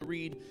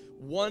read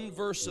one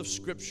verse of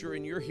Scripture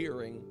in your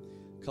hearing.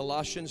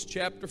 Colossians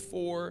chapter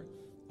 4,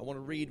 I want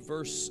to read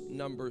verse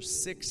number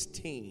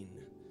 16.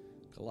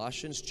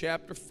 Colossians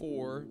chapter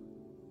 4,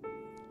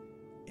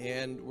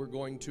 and we're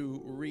going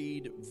to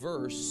read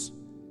verse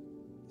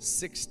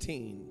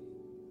 16.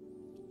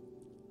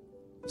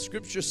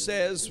 Scripture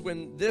says,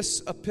 when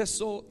this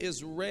epistle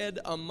is read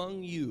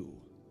among you,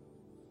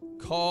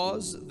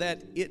 cause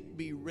that it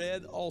be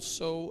read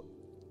also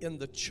in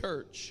the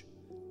church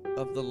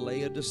of the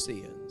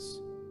Laodiceans.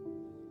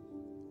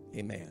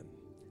 Amen.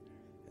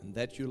 And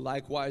that you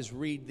likewise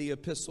read the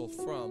epistle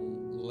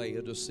from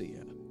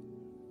Laodicea.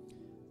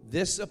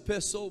 This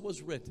epistle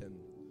was written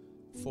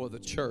for the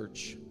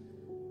church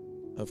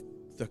of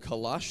the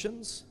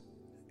Colossians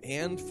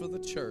and for the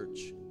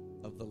church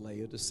of the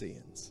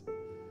Laodiceans.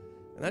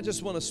 And I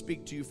just want to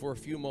speak to you for a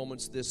few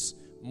moments this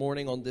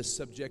morning on this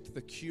subject,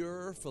 the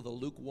cure for the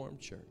lukewarm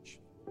church.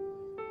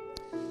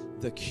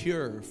 The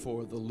cure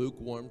for the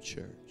lukewarm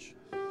church.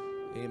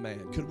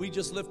 Amen. Could we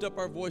just lift up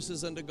our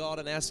voices unto God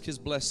and ask His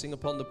blessing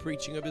upon the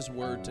preaching of His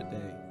word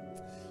today?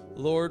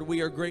 Lord,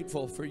 we are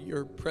grateful for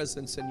your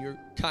presence and your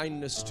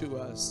kindness to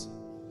us.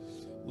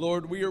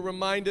 Lord, we are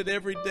reminded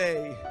every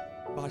day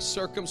by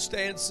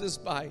circumstances,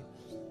 by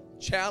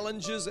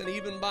challenges, and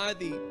even by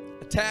the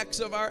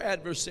attacks of our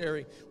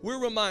adversary. We're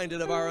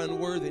reminded of our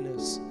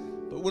unworthiness.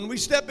 But when we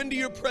step into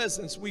your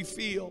presence, we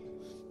feel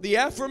the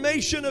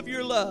affirmation of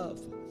your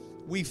love.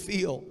 We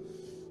feel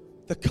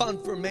the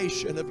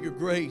confirmation of your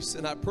grace.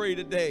 And I pray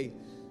today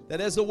that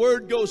as the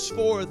word goes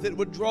forth, it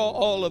would draw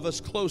all of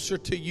us closer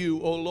to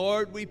you. Oh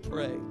Lord, we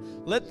pray.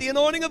 Let the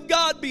anointing of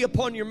God be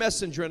upon your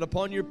messenger and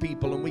upon your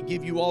people. And we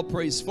give you all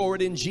praise for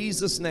it in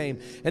Jesus' name.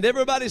 And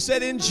everybody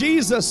said, in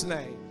Jesus'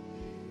 name.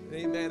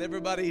 Amen.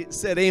 Everybody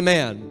said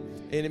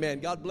amen. Amen.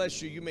 God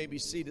bless you. You may be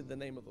seated in the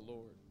name of the Lord.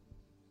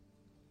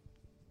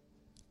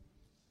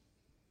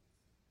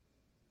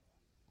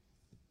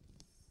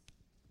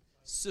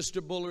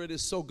 Sister Buller, it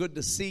is so good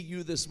to see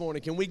you this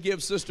morning. Can we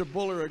give Sister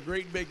Buller a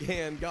great big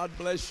hand? God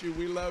bless you.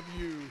 We love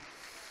you.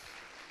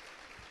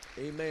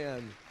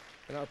 Amen.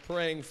 And are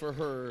praying for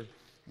her.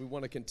 We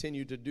want to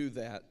continue to do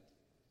that.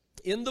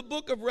 In the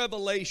book of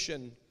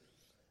Revelation,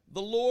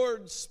 the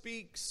Lord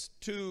speaks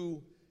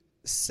to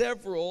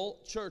several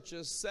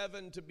churches,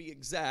 7 to be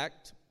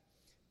exact,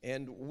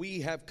 and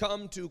we have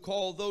come to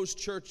call those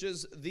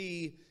churches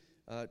the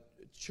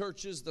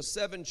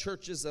 7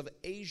 churches of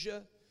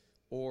Asia,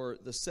 or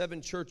the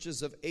 7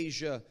 churches of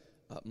Asia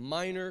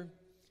Minor.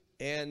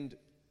 And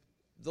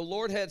the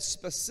Lord had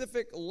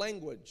specific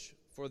language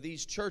for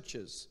these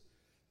churches.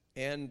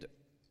 And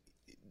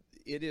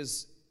it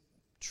is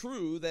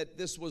true that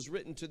this was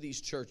written to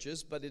these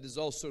churches, but it is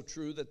also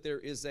true that there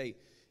is a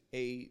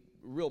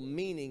real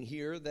meaning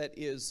here that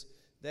is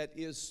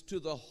to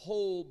the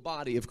whole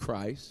body of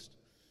Christ.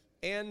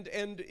 And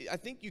I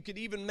think you could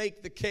even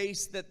make the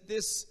case that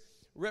this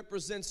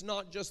represents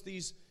not just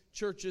these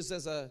churches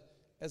as a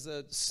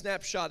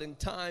snapshot in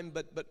time,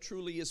 but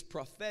truly is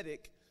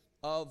prophetic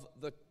of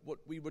what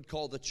we would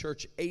call the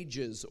church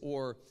ages,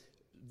 or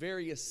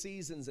various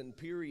seasons and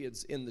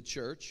periods in the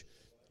church.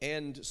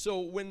 And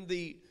so when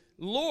the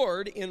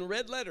Lord, in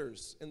red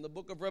letters in the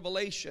book of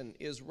Revelation,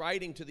 is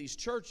writing to these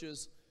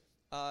churches,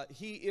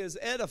 He is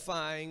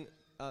edifying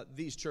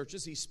these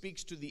churches. He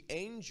speaks to the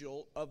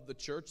angel of the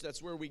church.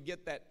 That's where we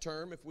get that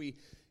term.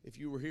 If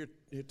you were here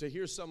to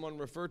hear someone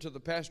refer to the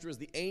pastor as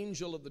the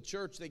angel of the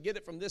church, they get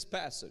it from this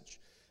passage.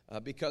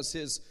 Because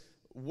his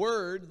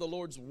word, the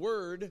Lord's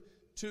word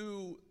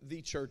to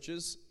the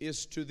churches,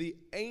 is to the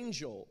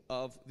angel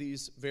of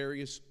these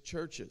various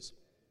churches.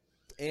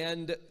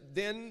 And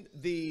then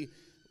the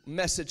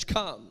message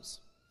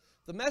comes.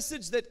 The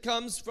message that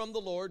comes from the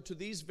Lord to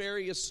these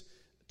various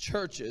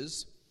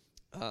churches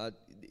there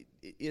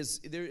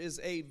is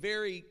a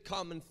very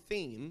common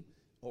theme,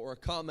 or a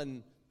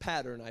common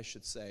pattern, I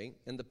should say.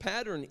 And the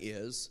pattern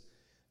is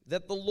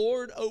that the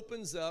Lord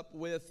opens up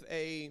with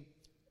a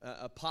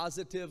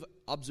positive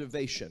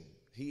observation.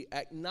 He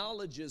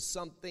acknowledges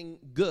something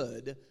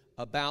good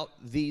about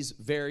these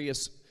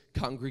various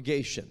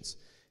congregations.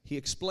 He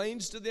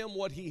explains to them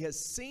what he has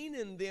seen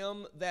in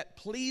them that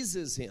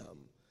pleases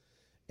him.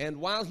 And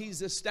while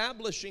he's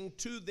establishing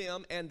to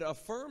them and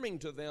affirming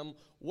to them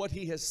what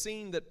he has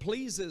seen that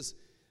pleases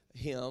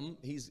him,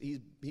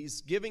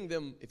 he's giving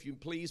them, if you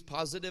please,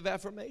 positive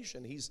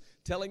affirmation. He's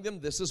telling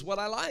them, this is what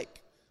I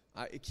like.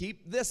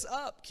 Keep this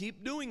up.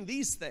 Keep doing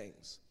these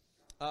things.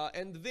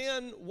 And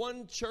then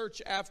one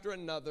church after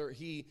another,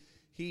 he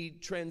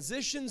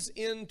transitions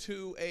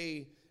into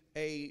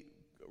a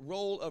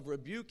role of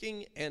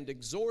rebuking and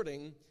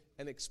exhorting,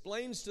 and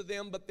explains to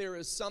them, but there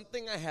is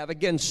something I have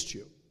against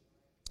you.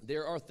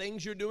 There are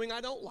things you're doing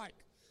I don't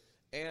like.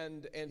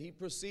 And he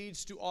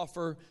proceeds to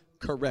offer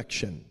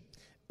correction.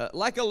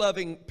 Like a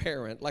loving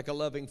parent, like a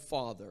loving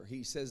father,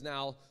 he says,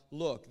 now,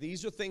 look,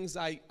 these are things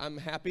I'm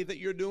happy that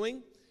you're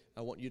doing.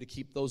 I want you to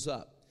keep those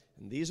up.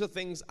 And these are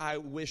things I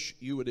wish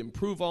you would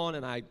improve on,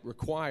 and I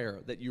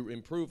require that you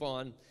improve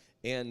on.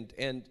 And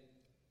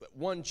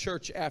one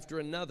church after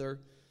another,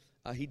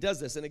 he does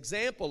this. An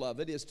example of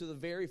it is to the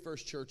very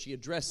first church he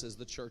addresses,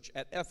 the church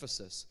at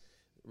Ephesus.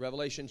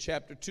 Revelation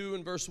chapter 2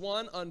 and verse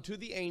 1, unto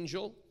the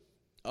angel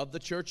of the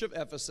church of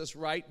Ephesus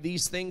write,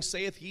 these things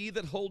saith he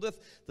that holdeth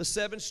the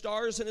 7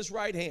 stars in his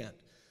right hand,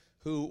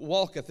 who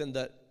walketh in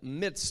the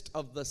midst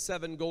of the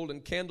 7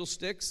 golden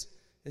candlesticks.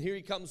 And here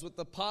he comes with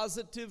the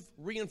positive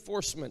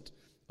reinforcement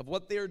of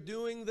what they are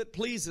doing that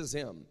pleases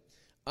him.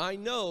 I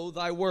know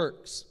thy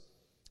works,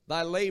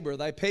 thy labor,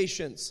 thy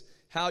patience,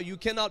 how you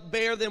cannot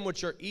bear them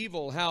which are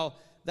evil, how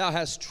thou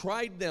hast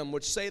tried them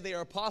which say they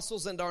are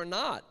apostles and are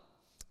not,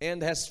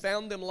 and hast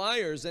found them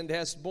liars, and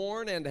hast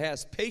borne and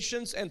hast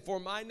patience, and for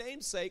my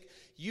name's sake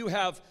you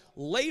have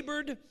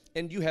labored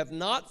and you have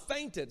not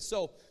fainted.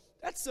 So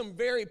that's some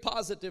very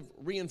positive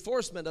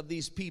reinforcement of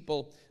these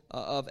people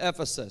of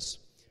Ephesus.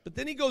 But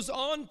then he goes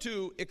on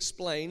to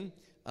explain,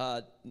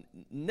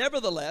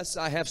 nevertheless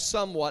I have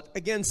somewhat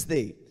against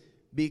thee,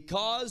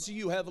 because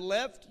you have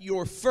left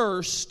your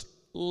first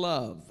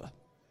love.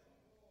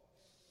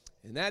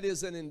 And that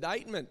is an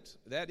indictment.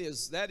 That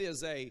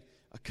is a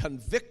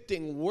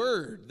convicting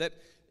word, that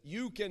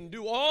you can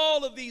do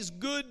all of these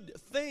good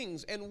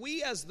things. And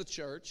we as the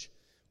church,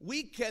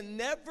 we can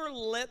never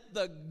let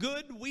the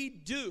good we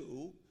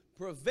do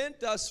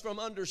prevent us from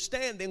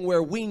understanding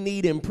where we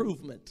need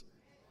improvement.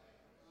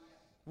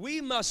 We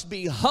must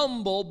be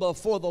humble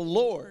before the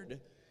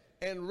Lord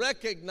and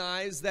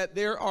recognize that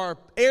there are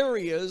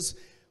areas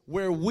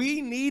where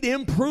we need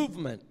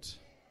improvement.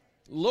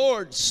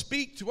 Lord,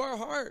 speak to our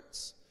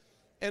hearts.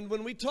 And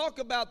when we talk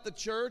about the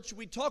church,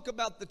 we talk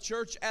about the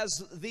church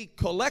as the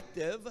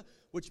collective,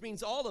 which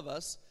means all of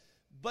us.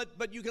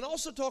 But you can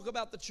also talk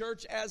about the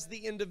church as the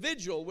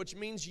individual, which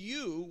means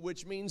you,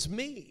 which means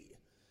me.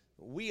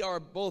 We are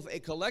both a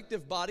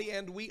collective body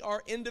and we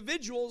are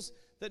individuals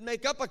that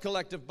make up a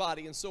collective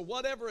body. And so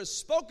whatever is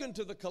spoken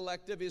to the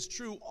collective is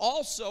true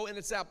also in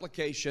its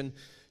application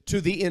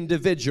to the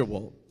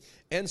individual.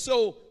 And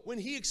so when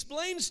he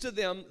explains to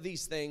them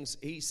these things,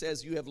 he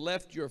says, you have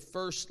left your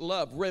first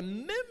love.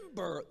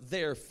 Remember,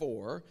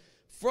 therefore,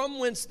 from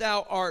whence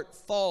thou art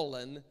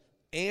fallen,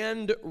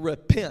 and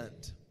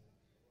repent.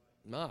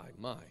 My.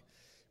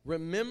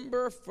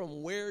 Remember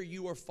from where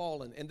you are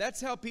fallen. And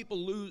that's how people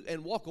lose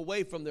and walk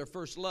away from their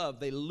first love.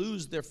 They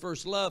lose their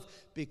first love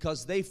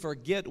because they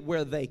forget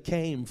where they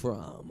came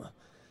from.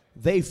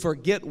 They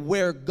forget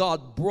where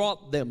God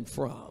brought them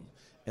from.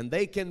 And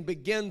they can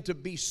begin to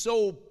be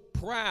so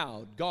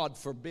proud. God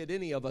forbid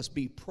any of us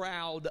be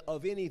proud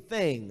of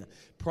anything.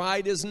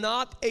 Pride is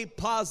not a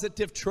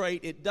positive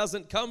trait. It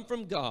doesn't come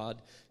from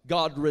God.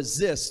 God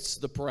resists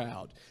the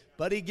proud,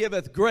 but he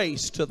giveth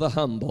grace to the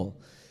humble.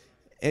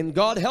 And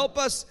God help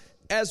us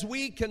as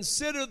we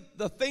consider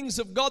the things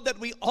of God, that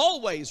we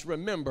always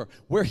remember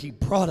where he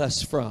brought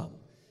us from.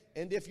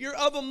 And if you're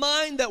of a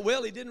mind that,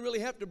 well, he didn't really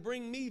have to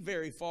bring me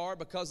very far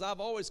because I've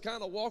always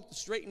kind of walked the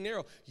straight and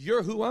narrow,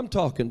 you're who I'm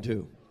talking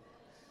to.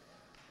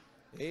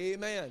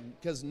 Amen.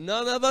 Because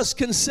none of us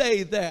can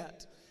say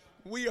that.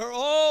 We are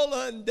all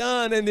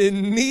undone and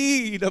in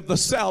need of the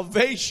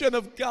salvation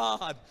of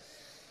God.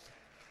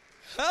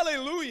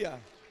 Hallelujah.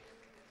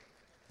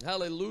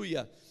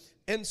 Hallelujah.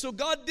 And so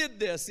God did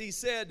this. He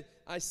said,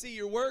 I see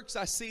your works.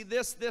 I see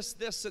this,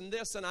 and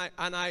this. And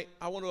I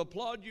want to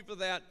applaud you for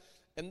that.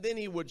 And then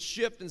he would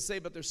shift and say,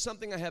 but there's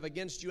something I have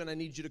against you, and I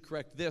need you to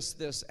correct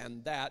this,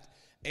 and that.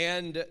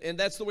 And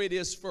that's the way it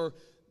is for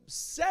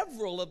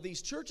several of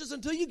these churches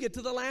until you get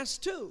to the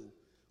last two,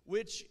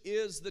 which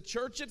is the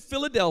church at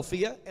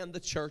Philadelphia and the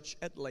church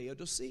at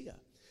Laodicea.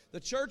 The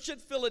church at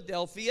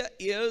Philadelphia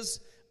is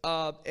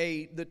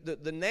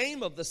the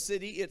name of the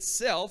city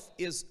itself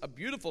is a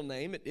beautiful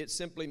name. It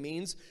simply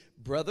means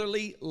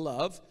brotherly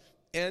love.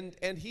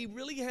 And he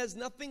really has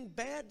nothing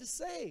bad to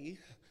say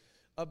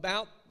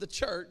about the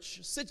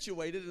church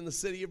situated in the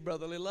city of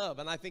brotherly love.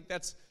 And I think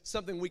that's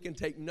something we can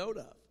take note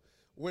of.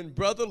 When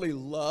brotherly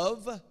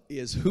love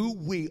is who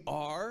we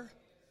are,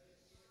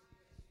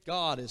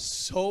 God is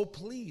so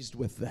pleased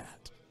with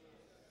that.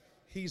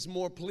 He's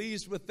more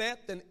pleased with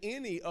that than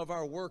any of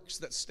our works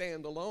that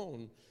stand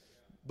alone.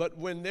 But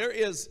when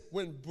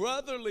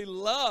brotherly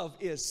love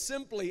is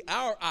simply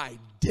our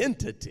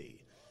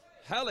identity,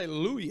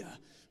 hallelujah,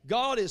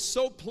 God is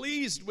so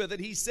pleased with it.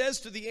 He says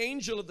to the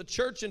angel of the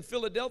church in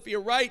Philadelphia,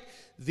 write,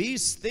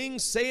 these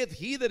things saith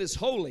he that is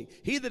holy,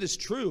 he that is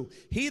true,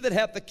 he that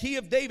hath the key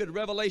of David,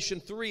 Revelation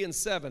 3 and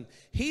 7.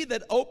 He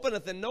that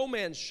openeth and no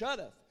man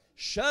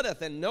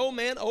shutteth and no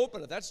man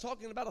openeth. That's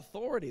talking about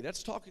authority.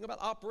 That's talking about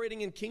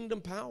operating in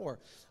kingdom power.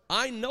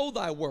 I know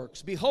thy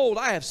works. Behold,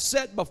 I have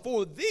set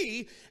before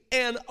thee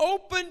an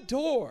open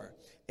door,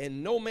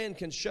 and no man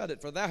can shut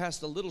it. For thou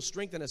hast a little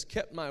strength, and hast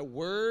kept my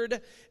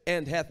word,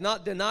 and hath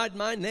not denied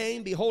my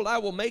name. Behold, I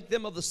will make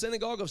them of the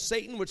synagogue of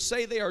Satan, which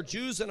say they are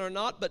Jews and are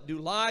not, but do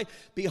lie.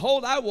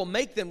 Behold, I will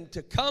make them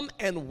to come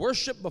and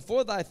worship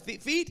before thy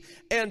feet,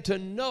 and to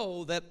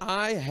know that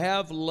I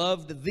have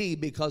loved thee,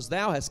 because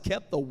thou hast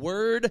kept the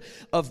word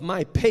of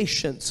my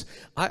patience.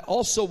 I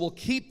also will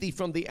keep thee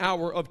from the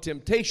hour of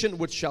temptation,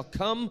 which shall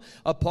come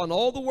upon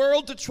all the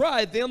world to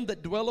try them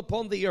that dwell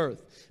upon the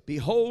earth.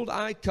 behold,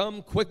 I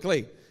come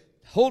quickly.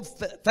 Hold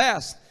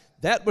fast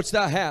that which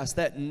thou hast,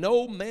 that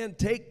no man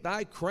take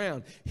thy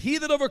crown. He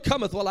that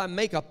overcometh will I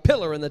make a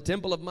pillar in the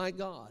temple of my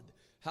God.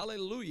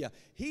 Hallelujah.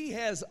 He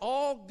has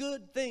all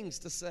good things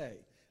to say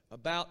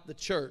about the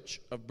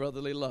church of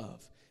brotherly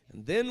love.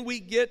 And then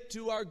we get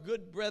to our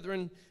good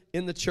brethren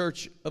in the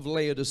church of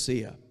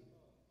Laodicea.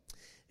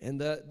 And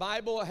the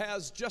Bible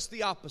has just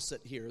the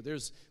opposite here.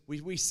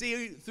 We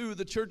see through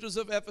the churches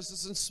of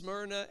Ephesus and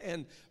Smyrna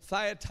and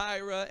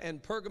Thyatira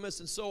and Pergamos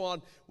and so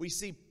on, we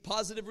see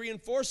positive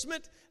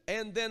reinforcement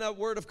and then a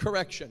word of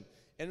correction.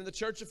 And in the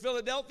church of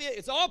Philadelphia,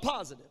 it's all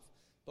positive.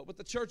 But with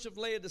the church of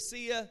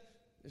Laodicea,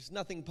 there's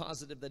nothing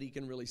positive that he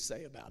can really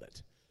say about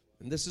it.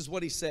 And this is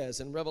what he says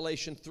in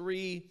Revelation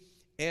 3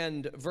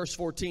 and verse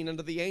 14.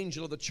 Unto the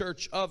angel of the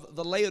church of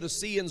the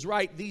Laodiceans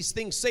write, these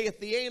things saith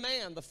the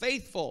Amen, the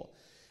faithful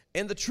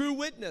and the true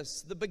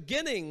witness, the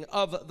beginning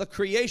of the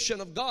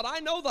creation of God. I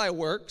know thy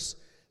works,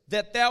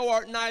 that thou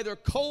art neither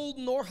cold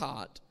nor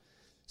hot.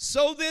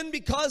 So then,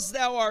 because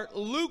thou art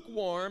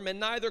lukewarm and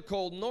neither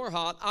cold nor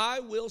hot, I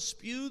will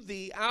spew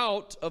thee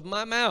out of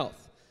my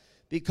mouth.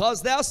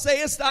 Because thou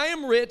sayest, I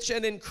am rich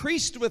and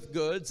increased with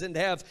goods, and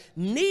have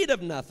need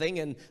of nothing,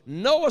 and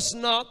knowest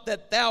not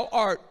that thou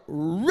art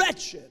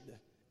wretched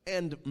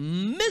and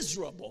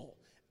miserable,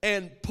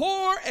 and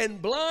poor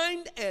and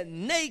blind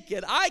and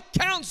naked. I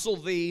counsel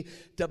thee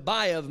to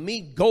buy of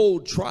me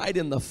gold tried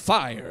in the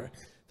fire,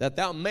 that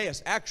thou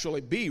mayest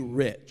actually be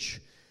rich,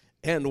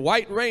 and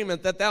white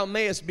raiment, that thou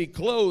mayest be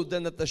clothed,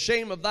 and that the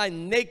shame of thy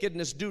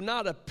nakedness do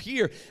not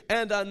appear.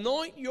 And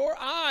anoint your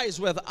eyes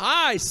with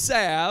eye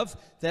salve,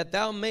 that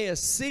thou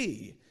mayest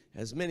see.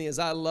 As many as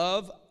I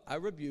love, I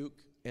rebuke,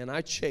 and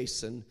I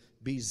chasten.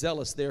 Be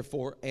zealous,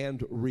 therefore,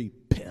 and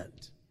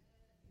repent.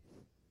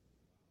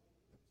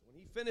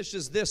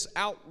 Finishes this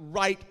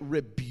outright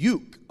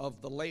rebuke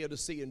of the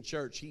Laodicean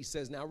church. He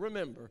says, now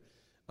remember,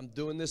 I'm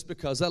doing this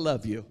because I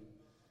love you.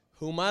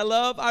 Whom I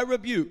love, I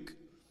rebuke.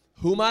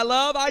 Whom I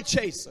love, I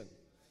chasten.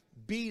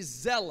 Be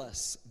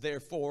zealous,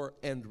 therefore,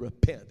 and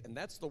repent. And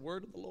that's the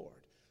word of the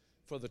Lord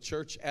for the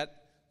church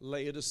at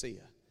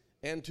Laodicea.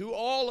 And to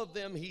all of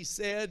them he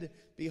said,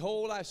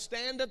 behold, I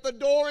stand at the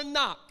door and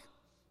knock.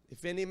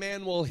 If any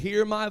man will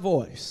hear my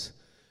voice,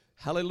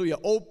 hallelujah,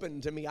 open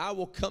to me, I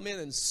will come in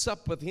and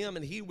sup with him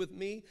and he with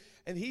me.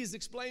 And he's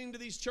explaining to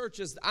these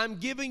churches, I'm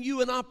giving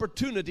you an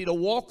opportunity to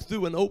walk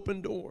through an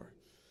open door.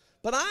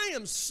 But I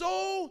am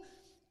so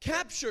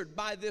captured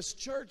by this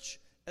church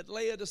at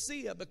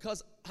Laodicea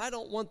because I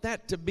don't want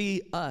that to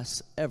be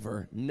us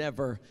ever,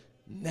 never,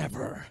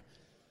 never.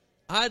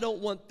 I don't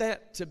want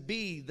that to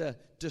be the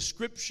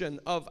description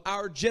of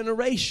our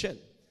generation,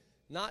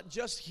 not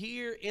just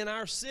here in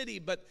our city,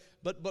 but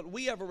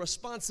we have a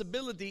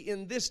responsibility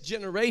in this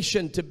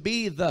generation to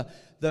be the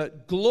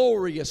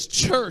glorious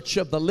church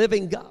of the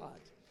living God.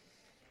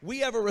 We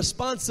have a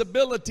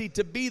responsibility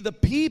to be the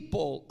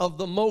people of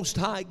the Most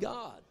High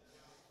God.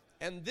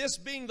 And this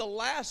being the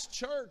last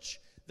church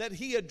that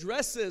he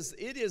addresses,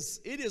 it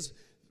is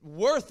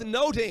worth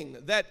noting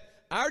that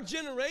our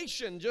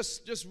generation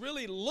just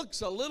really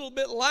looks a little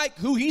bit like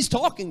who he's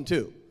talking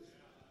to.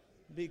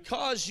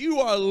 Because you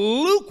are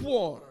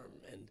lukewarm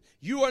and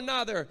you are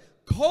neither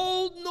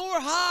cold nor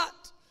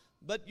hot,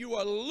 but you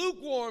are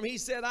lukewarm. He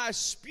said, I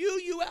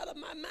spew you out of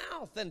my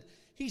mouth. And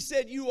he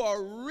said, you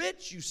are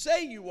rich. You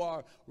say you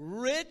are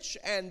rich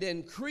and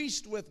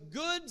increased with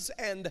goods,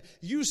 and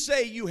you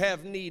say you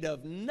have need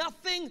of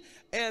nothing.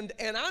 And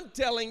I'm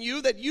telling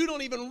you that you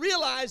don't even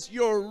realize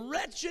you're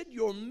wretched,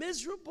 you're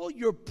miserable,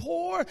 you're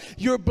poor,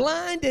 you're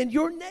blind, and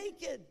you're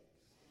naked.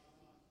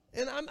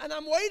 And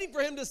I'm waiting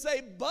for him to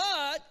say,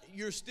 but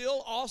you're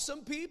still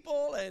awesome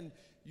people, and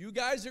you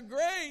guys are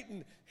great.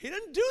 And he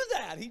didn't do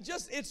that.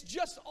 It's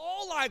just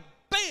all like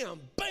bam,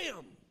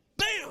 bam,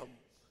 bam.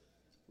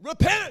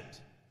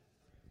 Repent.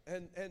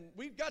 And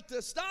we've got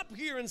to stop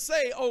here and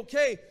say,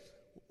 okay,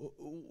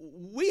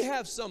 we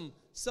have some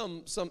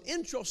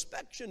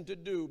introspection to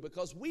do,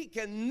 because we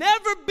can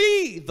never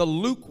be the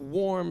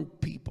lukewarm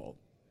people.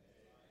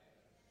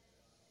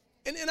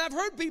 And I've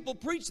heard people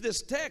preach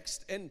this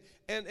text and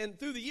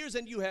through the years,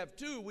 and you have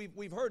too,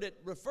 we've heard it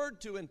referred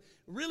to, and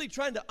really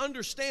trying to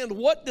understand,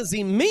 what does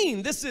he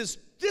mean? This is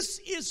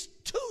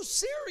too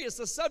serious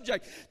a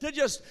subject to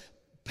just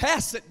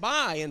pass it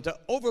by and to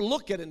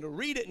overlook it and to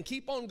read it and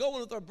keep on going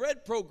with our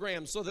bread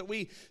program so that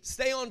we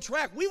stay on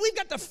track. We've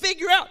got to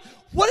figure out,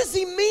 what does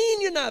he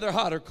mean you're neither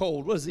hot or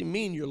cold? What does he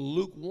mean you're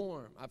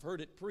lukewarm? I've heard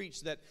it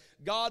preached that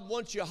God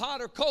wants you hot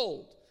or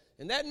cold,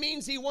 and that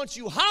means he wants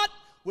you hot,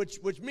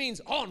 which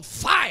means on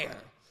fire,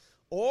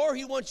 or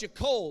he wants you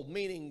cold,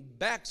 meaning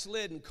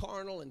backslid and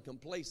carnal and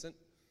complacent,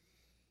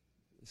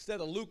 instead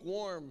of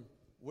lukewarm,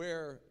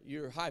 where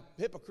you're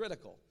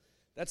hypocritical.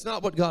 That's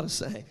not what God is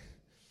saying.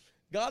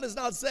 God is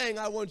not saying,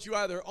 I want you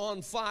either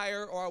on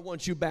fire or I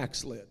want you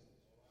backslid.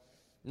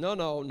 No,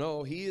 no,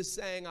 no. He is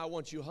saying, I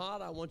want you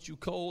hot, I want you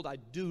cold, I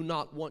do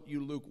not want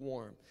you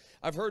lukewarm.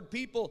 I've heard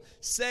people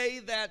say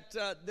that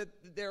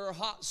there are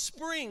hot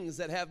springs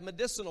that have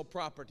medicinal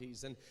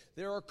properties, and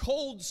there are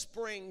cold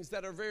springs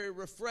that are very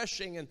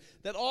refreshing, and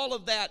that all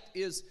of that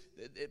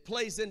it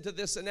plays into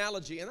this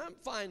analogy. And I'm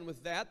fine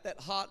with that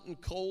hot and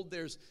cold,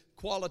 there's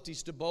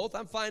qualities to both.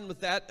 I'm fine with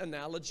that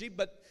analogy,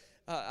 but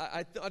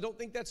I don't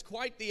think that's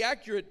quite the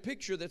accurate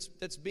picture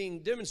that's being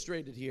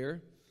demonstrated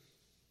here.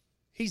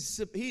 He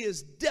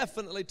is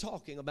definitely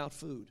talking about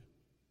food.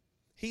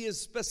 He is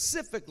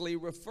specifically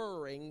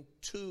referring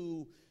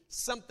to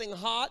something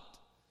hot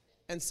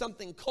and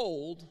something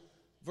cold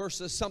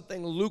versus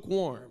something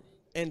lukewarm.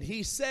 And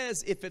he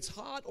says, if it's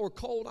hot or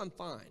cold, I'm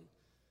fine.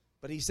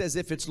 But he says,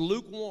 if it's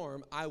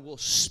lukewarm, I will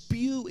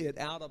spew it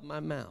out of my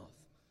mouth.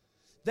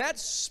 That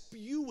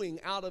spewing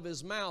out of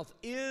his mouth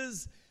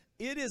is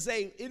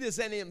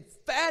an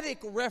emphatic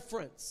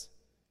reference.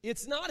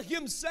 It's not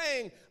him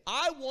saying,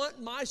 I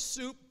want my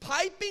soup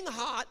piping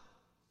hot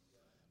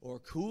or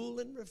cool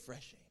and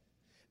refreshing.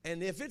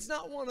 And if it's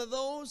not one of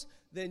those,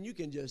 then you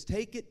can just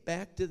take it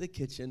back to the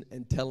kitchen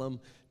and tell them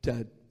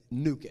to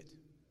nuke it.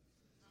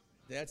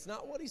 That's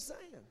not what he's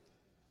saying.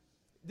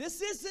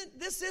 This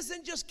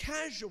isn't just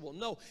casual.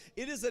 No,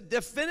 it is a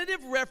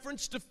definitive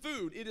reference to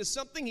food. It is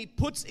something he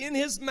puts in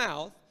his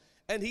mouth,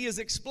 and he is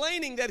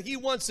explaining that he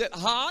wants it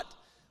hot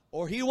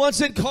or he wants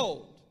it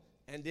cold.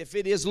 And if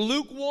it is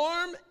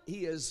lukewarm,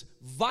 he is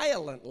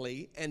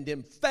violently and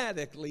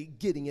emphatically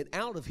getting it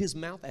out of his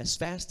mouth as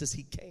fast as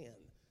he can.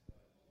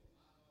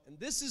 And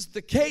this is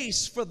the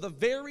case for the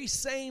very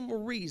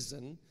same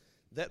reason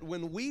that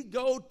when we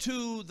go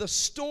to the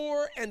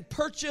store and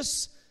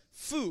purchase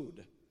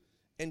food,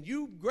 and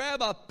you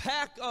grab a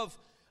pack of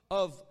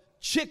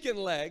chicken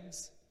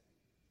legs,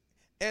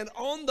 and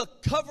on the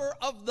cover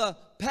of the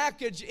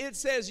package it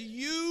says,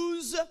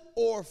 use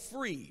or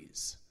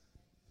freeze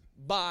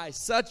by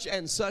such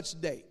and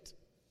such date.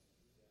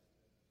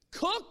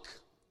 Cook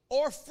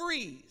or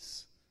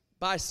freeze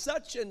by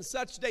such and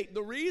such date.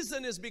 The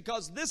reason is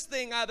because this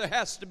thing either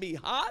has to be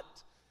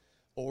hot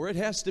or it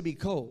has to be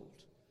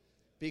cold.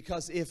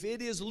 Because if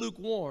it is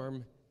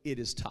lukewarm, it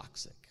is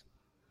toxic.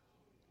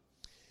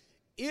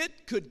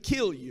 It could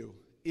kill you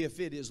if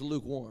it is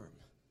lukewarm.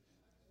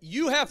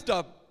 You have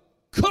to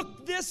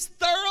cook this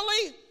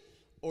thoroughly,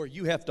 or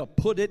you have to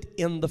put it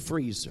in the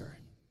freezer.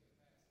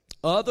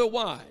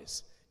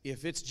 Otherwise,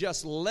 if it's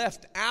just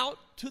left out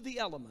to the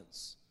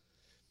elements,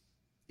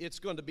 it's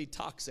going to be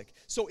toxic.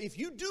 So if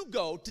you do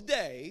go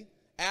today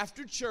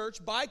after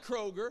church by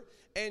Kroger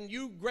and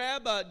you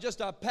grab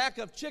just a pack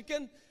of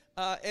chicken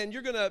and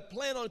you're going to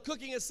plan on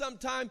cooking it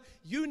sometime,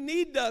 you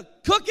need to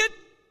cook it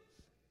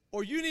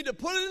or you need to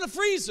put it in the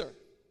freezer.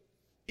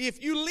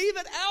 If you leave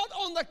it out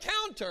on the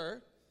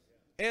counter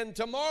and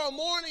tomorrow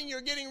morning you're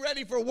getting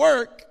ready for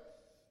work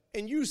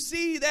and you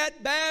see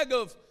that bag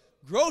of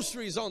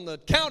groceries on the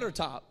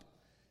countertop,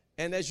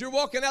 and as you're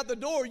walking out the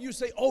door, you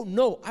say, oh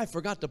no, I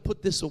forgot to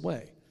put this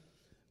away.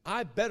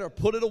 I better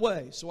put it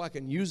away so I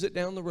can use it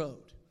down the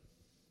road.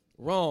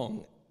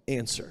 Wrong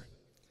answer.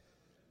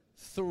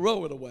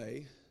 Throw it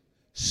away.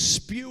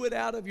 Spew it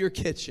out of your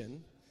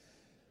kitchen.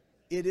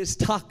 It is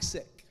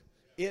toxic.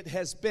 It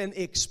has been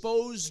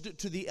exposed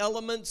to the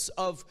elements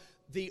of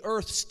the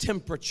earth's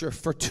temperature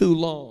for too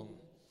long.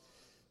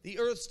 The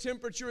earth's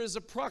temperature is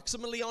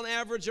approximately on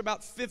average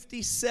about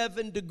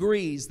 57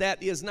 degrees.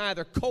 That is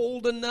neither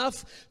cold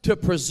enough to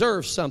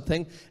preserve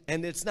something,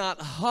 and it's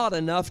not hot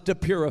enough to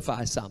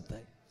purify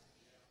something.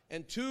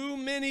 And too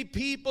many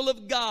people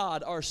of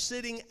God are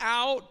sitting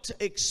out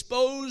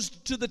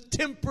exposed to the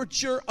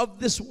temperature of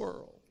this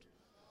world.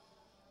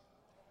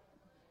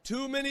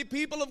 Too many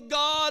people of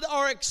God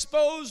are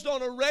exposed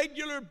on a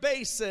regular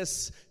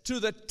basis to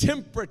the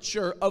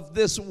temperature of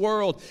this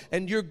world.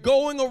 And you're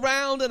going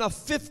around in a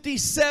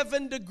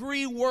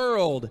 57-degree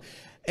world.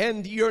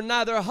 And you're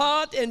neither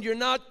hot and you're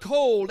not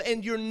cold.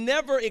 And you're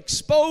never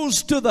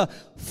exposed to the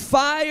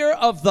fire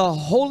of the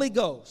Holy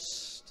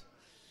Ghost.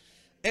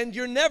 And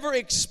you're never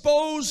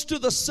exposed to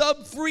the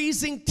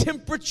sub-freezing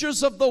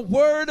temperatures of the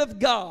Word of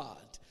God.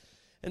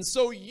 And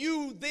so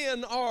you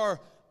then are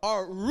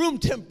room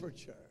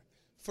temperature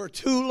for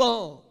too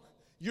long.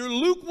 You're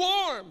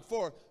lukewarm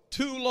for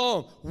too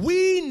long.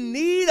 We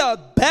need a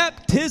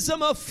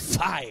baptism of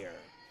fire.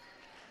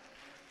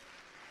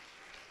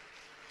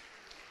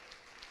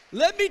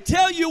 Let me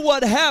tell you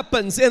what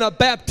happens in a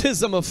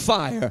baptism of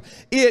fire.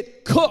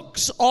 It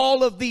cooks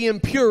all of the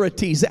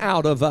impurities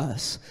out of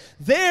us.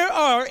 There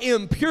are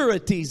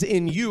impurities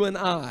in you and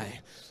I.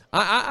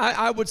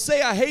 I would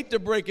say I hate to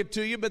break it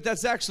to you, but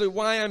that's actually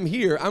why I'm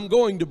here. I'm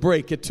going to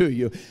break it to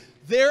you.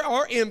 There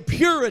are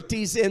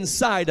impurities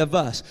inside of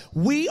us.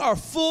 We are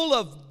full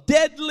of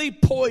deadly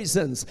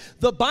poisons.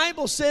 The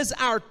Bible says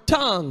our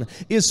tongue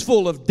is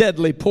full of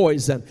deadly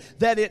poison,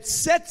 that it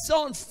sets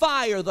on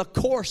fire the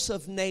course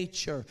of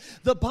nature.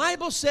 The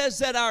Bible says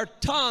that our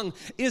tongue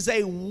is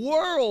a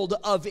world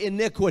of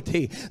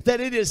iniquity, that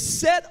it is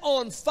set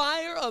on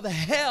fire of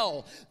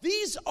hell.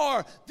 These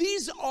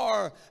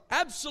are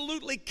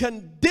absolutely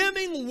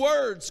condemning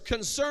words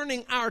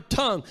concerning our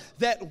tongue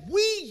that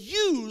we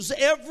use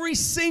every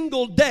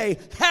single day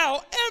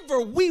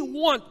however we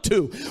want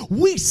to.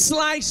 We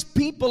slice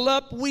people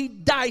up, we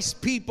dice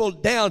people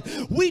down,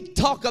 we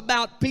talk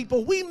about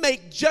people, we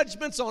make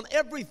judgments on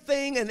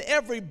everything and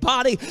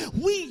everybody.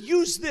 We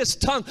use this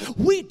tongue,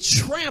 we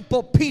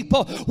trample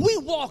people, we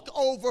walk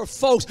over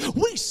folks,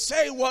 we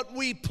say what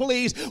we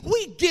please,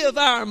 we give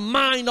our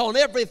mind on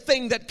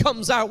everything that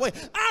comes our way.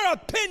 Our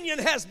opinion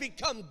has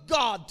become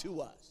God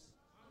to us.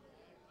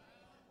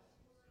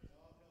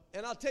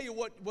 And I'll tell you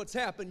what's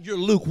happened. You're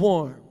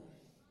lukewarm.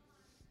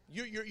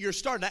 You're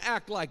starting to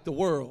act like the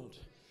world.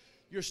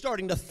 You're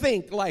starting to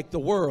think like the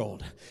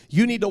world.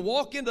 You need to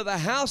walk into the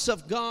house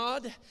of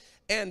God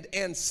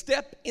and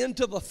step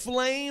into the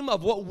flame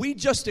of what we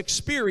just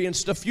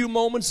experienced a few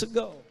moments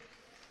ago.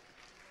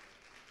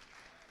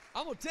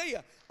 I'm going to tell you,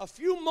 a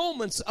few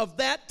moments of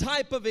that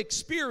type of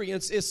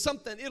experience is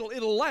something,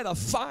 it'll light a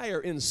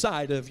fire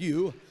inside of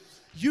you.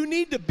 You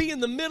need to be in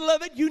the middle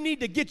of it. You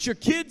need to get your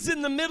kids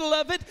in the middle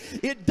of it.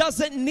 It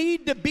doesn't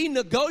need to be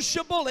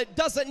negotiable. It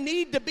doesn't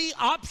need to be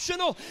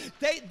optional.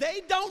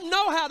 They don't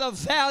know how to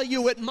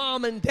value it,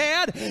 Mom and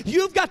Dad.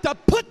 You've got to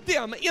put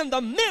them in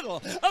the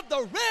middle of the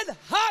red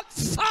hot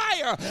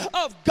fire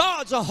of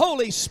God's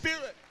Holy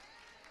Spirit.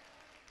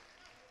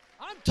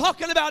 I'm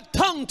talking about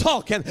tongue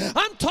talking.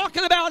 I'm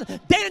talking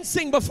about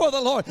dancing before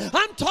the Lord.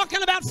 I'm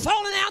talking about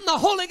falling out in the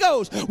Holy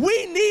Ghost.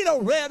 We need a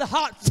red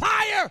hot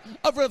fire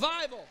of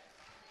revival.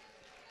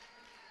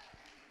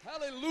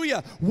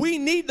 Hallelujah. We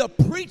need the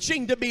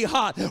preaching to be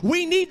hot.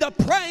 We need the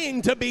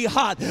praying to be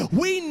hot.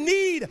 We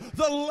need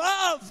the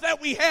love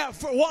that we have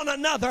for one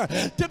another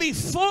to be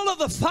full of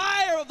the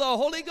fire of the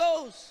Holy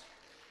Ghost.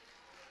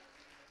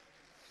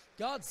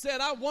 God said,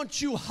 I want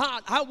you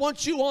hot. I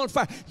want you on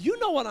fire. You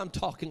know what I'm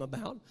talking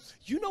about.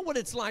 You know what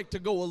it's like to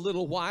go a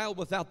little while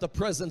without the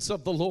presence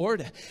of the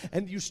Lord,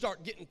 and you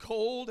start getting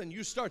cold, and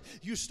you start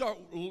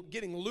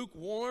getting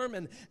lukewarm,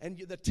 and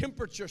the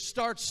temperature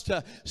starts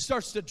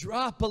to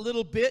drop a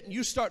little bit, and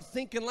you start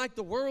thinking like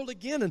the world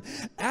again, and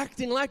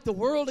acting like the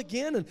world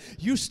again, and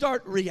you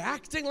start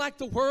reacting like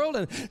the world,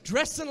 and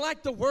dressing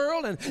like the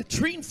world, and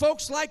treating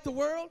folks like the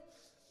world.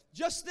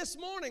 Just this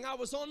morning, I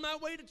was on my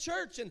way to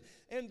church, and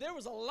there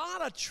was a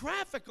lot of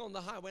traffic on the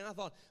highway. And I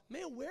thought,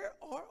 man, where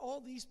are all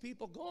these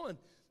people going?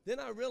 Then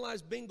I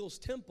realized Bingle's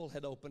Temple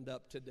had opened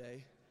up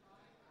today.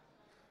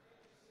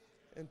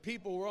 And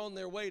people were on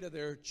their way to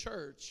their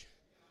church.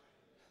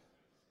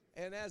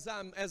 And as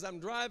I'm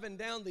driving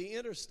down the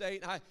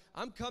interstate,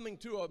 I'm coming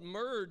to a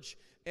merge,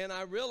 and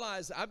I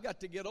realize I've got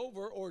to get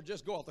over or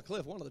just go off the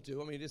cliff, one of the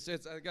two. I mean,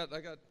 I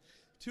got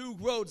two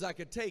roads I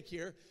could take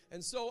here.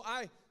 And so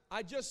I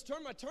just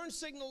turned my turn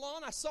signal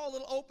on. I saw a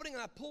little opening,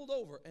 and I pulled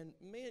over. And,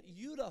 man,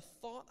 you'd have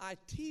thought I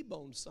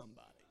T-boned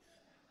somebody.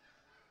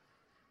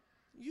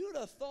 You'd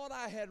have thought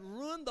I had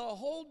ruined the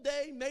whole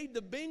day, made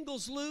the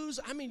Bengals lose.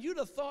 I mean, you'd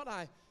have thought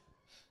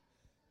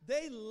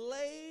they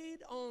laid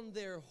on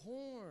their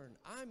horn.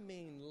 I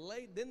mean,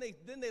 then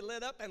they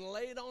let up and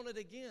laid on it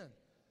again.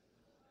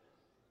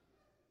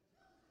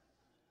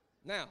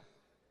 Now,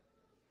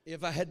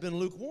 if I had been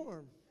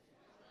lukewarm,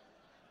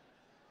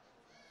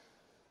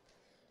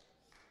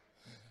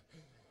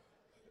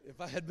 if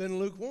I had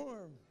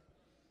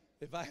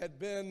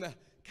been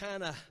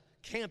kind of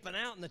camping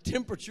out in the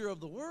temperature of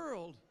the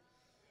world,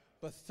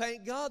 but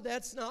thank God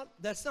that's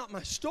not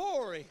my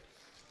story.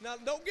 Now,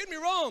 don't get me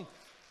wrong.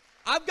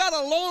 I've got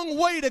a long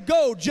way to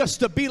go just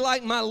to be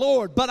like my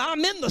Lord, but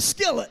I'm in the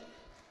skillet.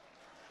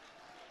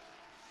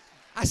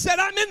 I said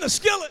I'm in the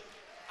skillet.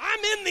 I'm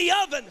in the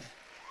oven.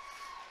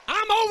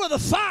 I'm over the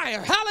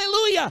fire.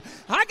 Hallelujah.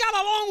 I got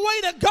a long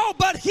way to go,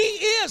 but He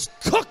is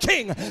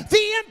cooking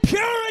the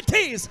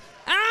impurities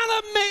out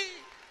of me.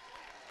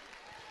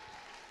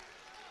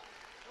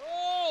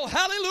 Oh,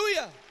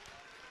 hallelujah.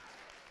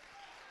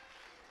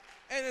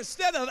 And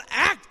instead of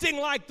acting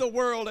like the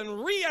world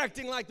and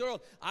reacting like the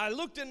world, I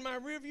looked in my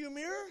rearview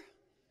mirror,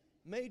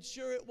 made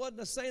sure it wasn't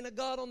a saint of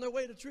God on their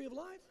way to Tree of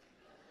Life,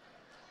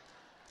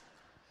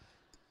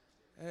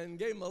 and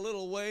gave him a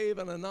little wave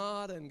and a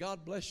nod, and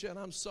God bless you, and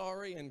I'm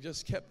sorry, and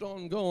just kept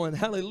on going.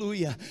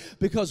 Hallelujah.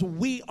 Because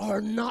we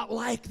are not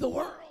like the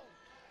world.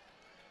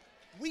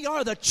 We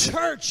are the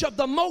church of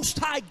the Most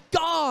High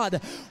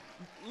God.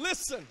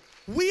 Listen.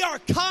 We are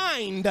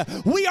kind.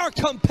 We are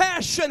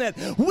compassionate.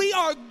 We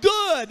are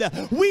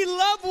good. We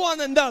love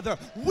one another.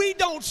 We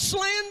don't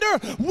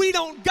slander. We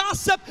don't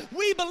gossip.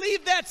 We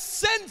believe that's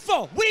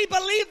sinful. We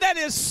believe that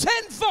is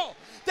sinful.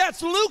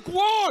 That's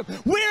lukewarm.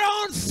 We're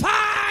on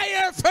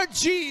fire for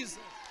Jesus.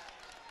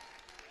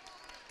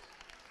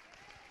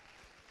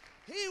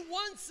 He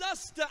wants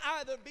us to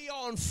either be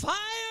on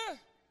fire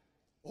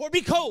or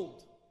be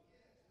cold.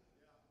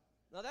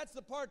 Now, that's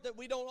the part that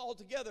we don't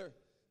altogether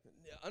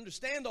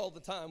understand all the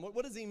time.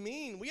 What does he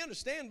mean? We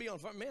understand being on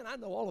fire. Man, I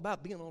know all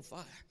about being on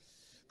fire.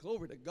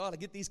 Glory to God. I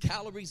get these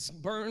calories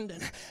burned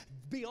and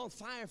be on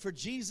fire for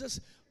Jesus.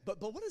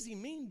 But what does he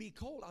mean, be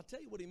cold? I'll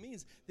tell you what he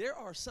means. There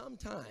are some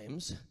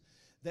times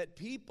that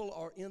people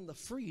are in the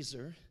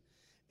freezer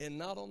and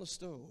not on the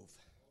stove.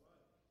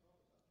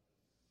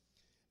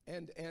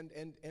 And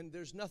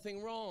there's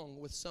nothing wrong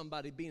with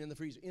somebody being in the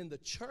freezer. In the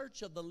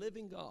church of the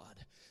living God,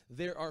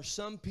 there are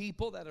some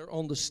people that are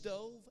on the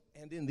stove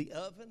and in the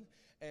oven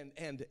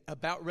and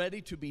about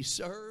ready to be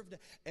served.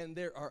 And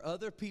there are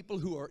other people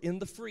who are in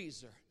the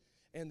freezer.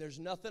 And there's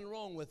nothing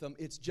wrong with them.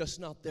 It's just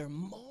not their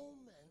moment.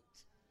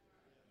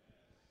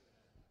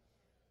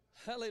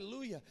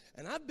 Hallelujah.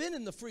 And I've been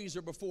in the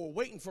freezer before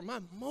waiting for my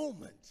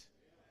moment.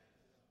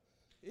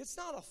 It's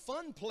not a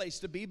fun place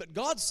to be, but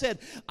God said,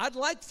 I'd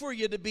like for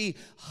you to be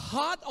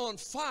hot on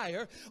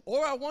fire,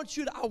 or I want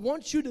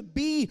you to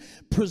be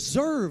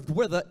preserved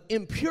where the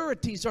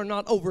impurities are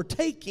not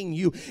overtaking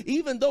you,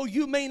 even though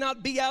you may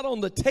not be out on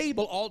the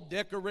table all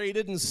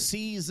decorated and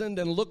seasoned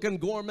and looking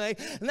gourmet.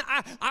 And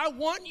I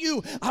want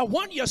you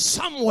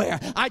somewhere.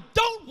 I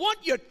don't want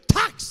you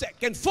toxic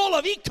and full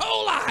of E.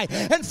 coli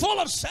and full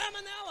of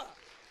salmonella.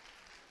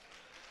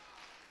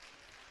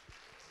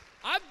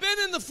 I've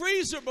been in the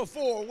freezer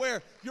before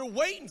where you're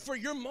waiting for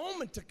your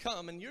moment to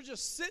come, and you're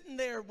just sitting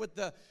there with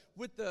the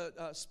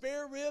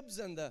spare ribs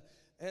and the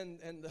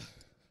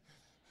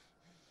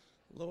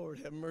Lord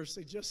have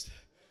mercy, just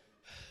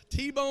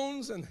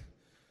T-bones, and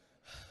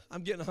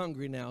I'm getting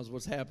hungry now is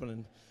what's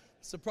happening.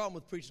 It's the problem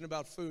with preaching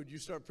about food. You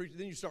start preaching,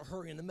 then you start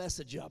hurrying the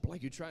message up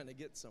like you're trying to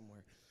get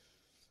somewhere.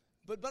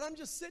 But I'm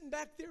just sitting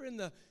back there in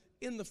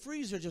the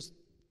freezer, just.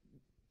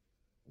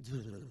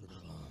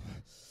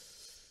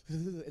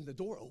 And the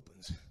door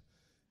opens.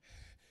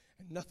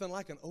 And nothing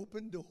like an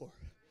open door.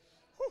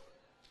 Whew.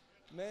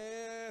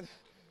 Man,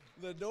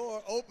 the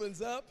door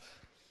opens up.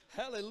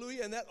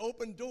 Hallelujah. And that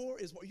open door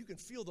is what you can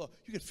feel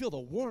the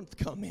warmth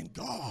come in.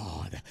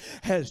 God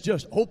has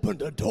just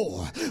opened a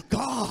door.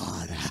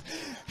 God,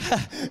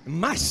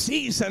 my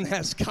season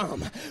has come.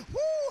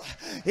 Woo.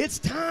 It's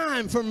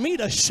time for me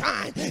to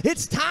shine.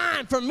 It's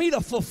time for me to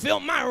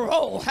fulfill my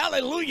role.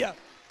 Hallelujah.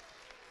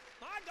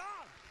 My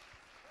God.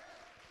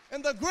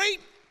 And the great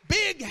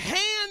big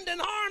hand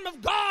and arm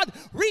of God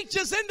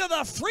reaches into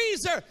the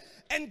freezer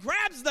and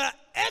grabs the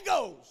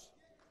Eggos.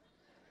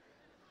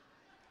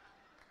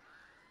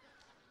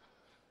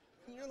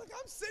 And you're like,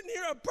 I'm sitting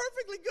here a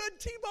perfectly good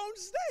T-bone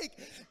steak,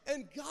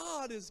 and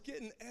God is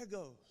getting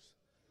Eggos.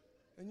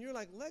 And you're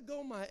like, let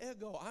go of my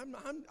Eggo.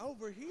 I'm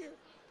over here.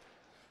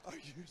 Are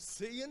you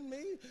seeing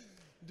me?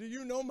 Do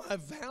you know my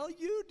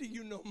value? Do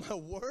you know my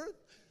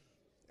worth?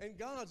 And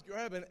God's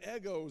grabbing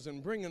Eggos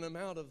and bringing them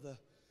out of the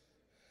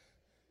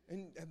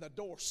And the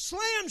door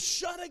slams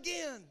shut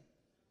again.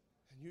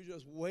 And you're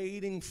just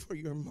waiting for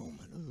your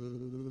moment.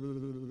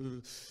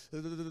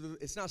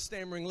 It's not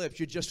stammering lips.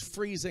 You're just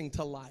freezing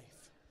to life.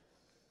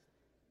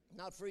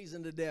 Not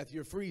freezing to death.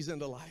 You're freezing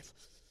to life.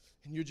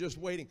 And you're just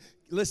waiting.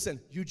 Listen,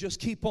 you just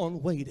keep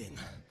on waiting.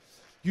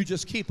 You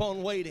just keep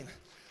on waiting.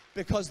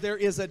 Because there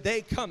is a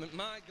day coming.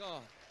 My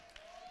God.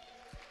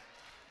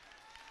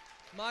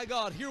 My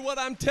God, hear what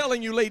I'm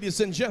telling you,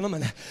 ladies and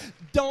gentlemen.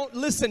 Don't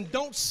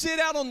sit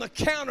out on the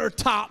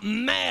countertop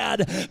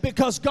mad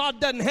because God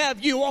doesn't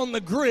have you on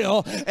the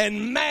grill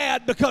and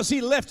mad because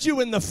he left you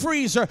in the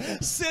freezer.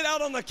 Sit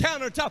out on the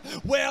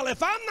countertop. Well,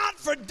 if I'm not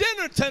for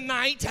dinner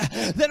tonight,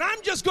 then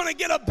I'm just going to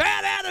get a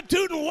bad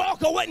attitude and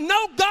walk away.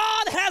 No,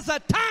 God has a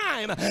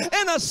time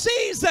and a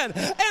season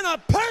and a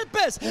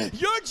purpose.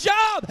 Your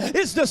job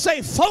is to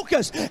stay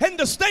focused and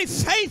to stay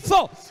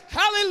faithful.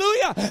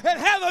 Hallelujah. And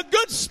have a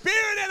good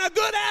spirit and a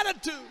good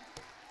attitude.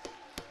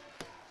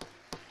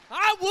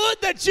 I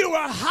would that you were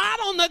hot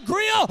on the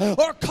grill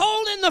or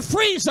cold in the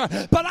freezer,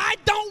 but I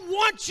don't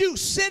want you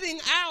sitting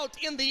out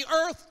in the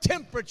earth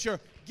temperature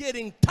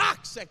getting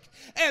toxic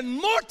and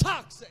more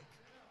toxic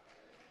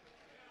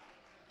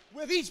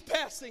with each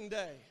passing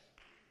day.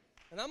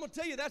 And I'm going to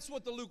tell you, that's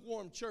what the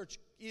lukewarm church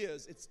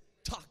is. It's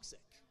toxic.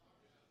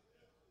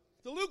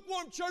 The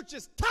lukewarm church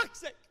is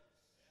toxic.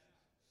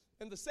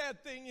 And the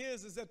sad thing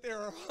is that there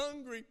are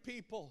hungry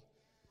people,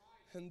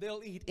 and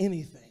they'll eat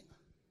anything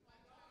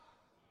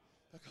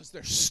because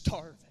they're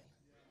starving.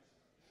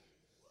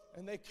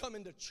 And they come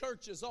into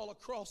churches all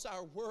across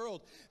our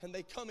world, and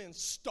they come in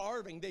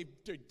starving. They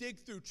dig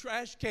through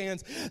trash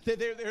cans.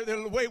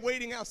 They're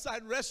waiting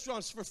outside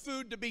restaurants for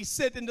food to be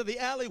sent into the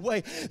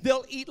alleyway.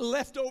 They'll eat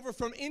leftover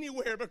from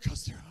anywhere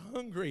because they're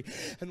hungry.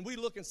 And we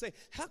look and say,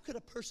 how could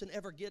a person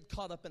ever get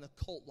caught up in a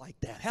cult like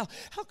that?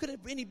 How could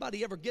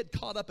anybody ever get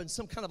caught up in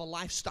some kind of a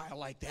lifestyle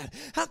like that?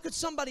 How could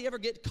somebody ever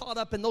get caught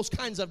up in those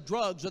kinds of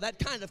drugs or that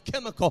kind of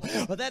chemical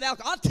or that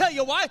alcohol? I'll tell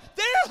you why.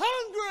 They're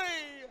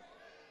hungry.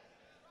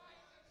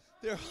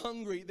 They're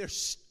hungry. They're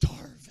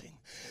starving.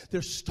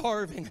 They're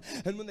starving.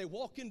 And when they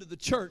walk into the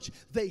church,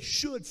 they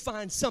should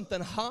find something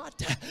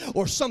hot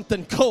or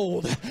something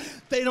cold.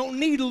 They don't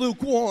need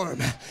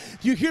lukewarm.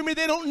 You hear me?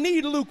 They don't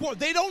need lukewarm.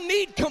 They don't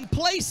need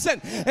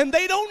complacent. And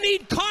they don't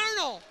need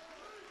carnal.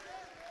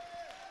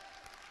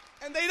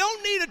 And they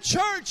don't need a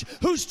church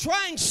who's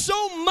trying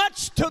so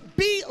much to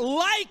be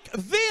like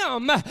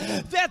them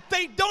that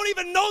they don't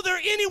even know they're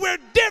anywhere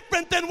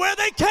different than where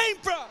they came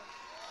from.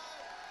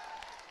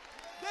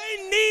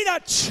 They need a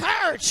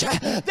church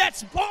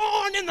that's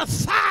born in the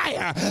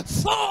fire,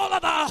 full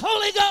of the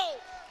Holy Ghost.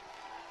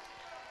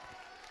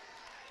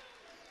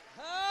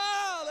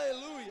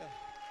 Hallelujah.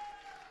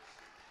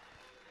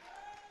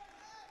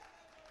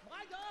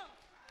 My God.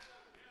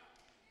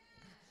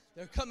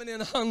 They're coming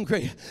in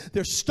hungry.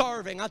 They're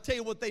starving. I'll tell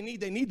you what they need.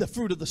 They need the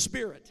fruit of the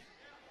Spirit.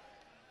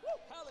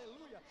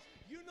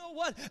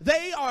 What?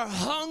 They are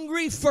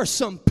hungry for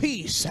some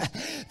peace.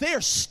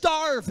 They're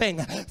starving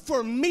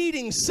for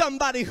meeting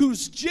somebody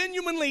who's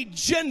genuinely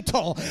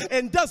gentle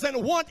and doesn't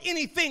want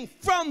anything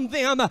from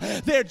them.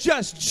 They're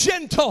just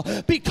gentle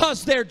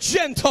because they're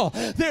gentle.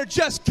 They're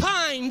just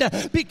kind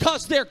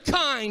because they're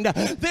kind.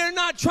 They're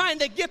not trying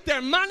to get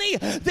their money.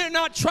 They're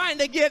not trying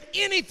to get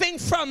anything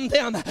from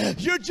them.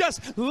 You're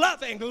just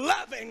loving,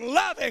 loving,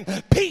 loving,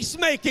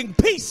 peacemaking,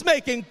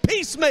 peacemaking,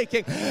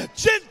 peacemaking,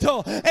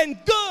 gentle and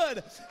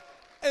good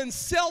and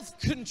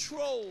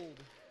self-controlled.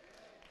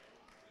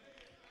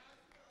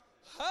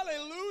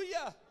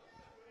 Hallelujah.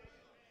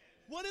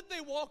 What if they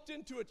walked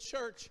into a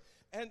church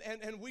and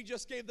we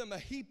just gave them a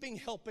heaping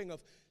helping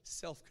of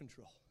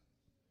self-control?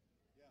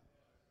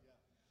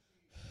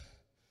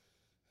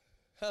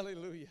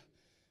 Hallelujah.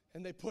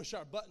 And they push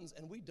our buttons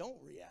and we don't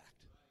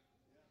react.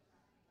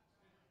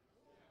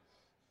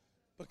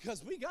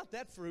 Because we got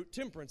that fruit,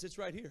 temperance, it's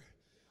right here.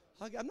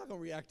 I'm not going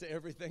to react to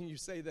everything you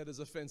say that is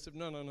offensive.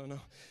 No.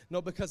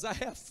 No, because I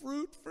have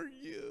fruit for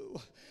you.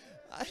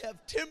 I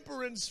have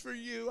temperance for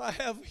you. I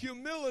have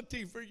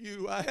humility for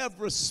you. I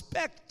have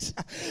respect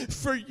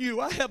for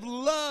you. I have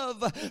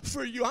love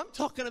for you. I'm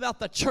talking about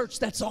the church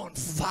that's on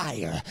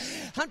fire.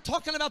 I'm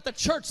talking about the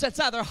church that's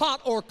either hot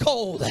or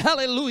cold.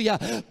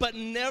 Hallelujah. But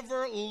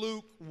never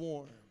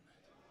lukewarm.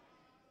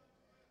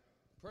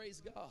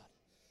 Praise God.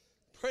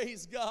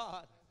 Praise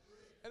God.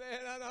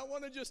 And I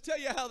want to just tell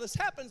you how this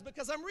happens,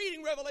 because I'm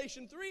reading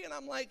Revelation 3 and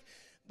I'm like,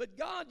 but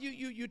God,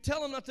 you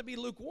tell him not to be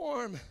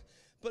lukewarm.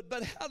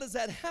 But how does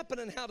that happen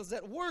and how does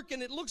that work?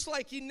 And it looks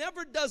like he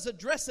never does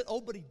address it.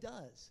 Oh, but he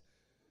does.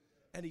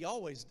 And he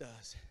always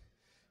does.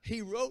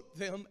 He wrote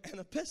them an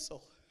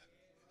epistle.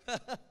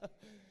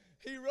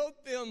 He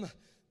wrote them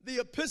the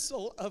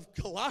epistle of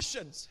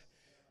Colossians.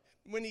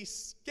 When he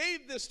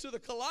gave this to the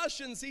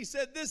Colossians, he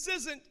said, this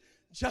isn't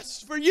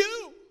just for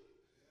you.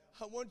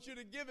 I want you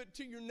to give it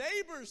to your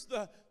neighbors,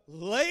 the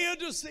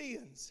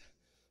Laodiceans,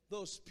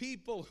 those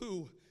people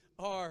who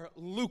are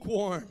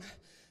lukewarm.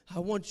 I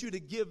want you to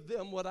give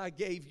them what I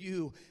gave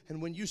you. And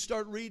when you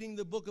start reading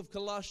the book of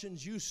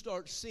Colossians, you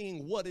start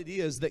seeing what it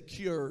is that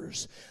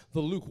cures the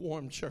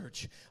lukewarm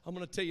church. I'm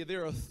going to tell you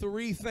there are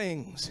 3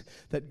 things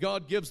that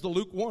God gives the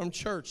lukewarm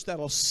church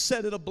that'll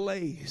set it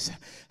ablaze.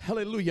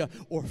 Hallelujah.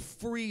 Or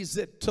freeze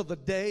it to the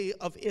day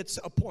of its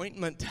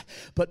appointment.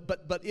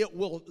 But it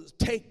will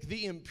take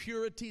the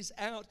impurities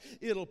out.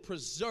 It'll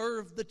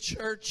preserve the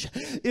church.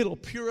 It'll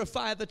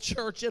purify the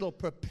church. It'll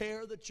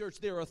prepare the church.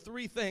 There are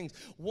 3 things.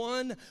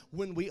 One,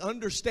 when we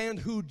understand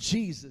who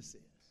Jesus is.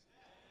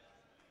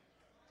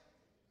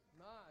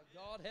 My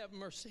God, have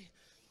mercy.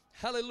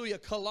 Hallelujah.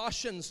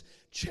 Colossians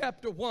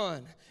chapter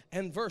 1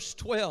 and verse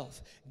 12.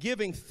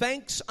 Giving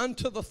thanks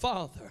unto the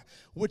Father,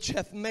 which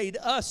hath made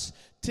us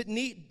to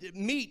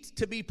meet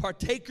to be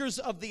partakers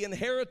of the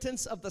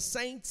inheritance of the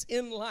saints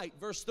in light.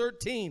 Verse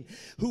 13.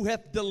 Who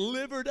hath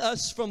delivered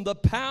us from the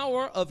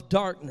power of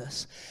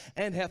darkness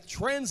and hath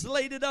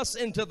translated us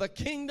into the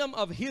kingdom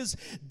of his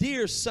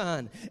dear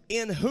Son,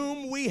 in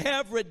whom we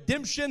have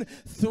redemption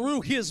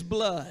through his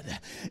blood,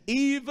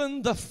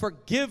 even the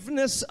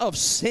forgiveness of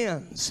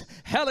sins.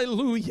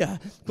 Hallelujah.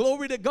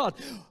 Glory to God.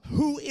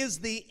 Who is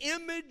the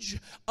image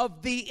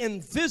of the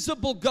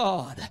invisible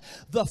God,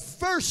 the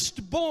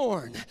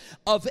firstborn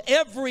of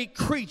every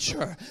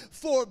creature.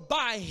 For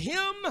by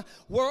him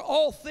were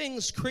all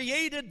things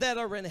created that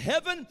are in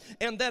heaven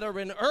and that are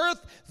in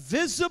earth,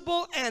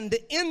 visible and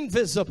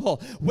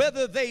invisible,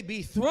 whether they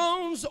be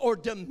thrones or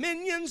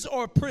dominions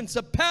or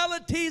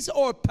principalities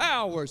or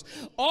powers.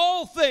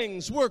 All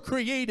things were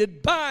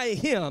created by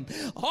him.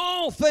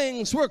 All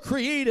things were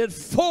created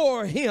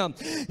for him.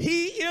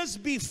 He is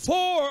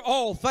before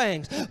all things.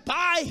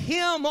 By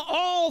him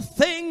all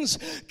things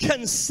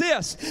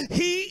consist.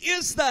 He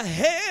is the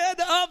head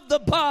of the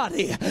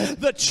body,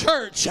 the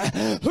church,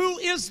 who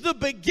is the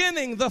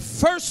beginning, the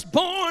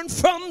firstborn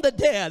from the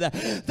dead,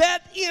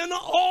 that in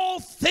all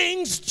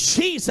things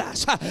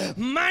Jesus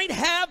might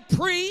have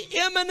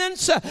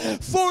preeminence,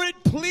 for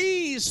it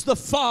pleased the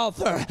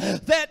Father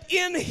that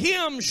in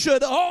him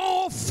should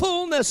all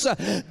fullness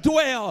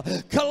dwell.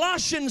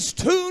 Colossians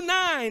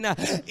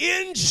 2:9,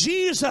 in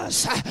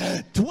Jesus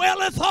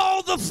dwelleth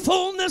all the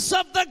fullness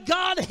of the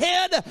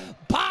Godhead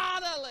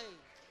bodily.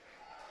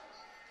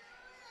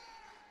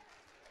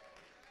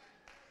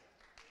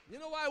 You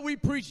know why we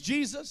preach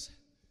Jesus?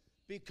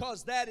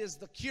 because that is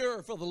the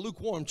cure for the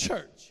lukewarm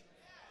church.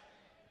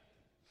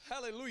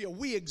 Hallelujah.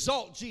 We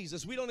exalt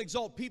Jesus. We don't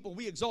exalt people.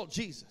 We exalt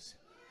Jesus.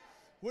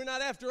 We're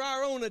not after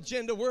our own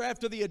agenda. We're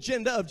after the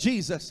agenda of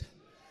Jesus.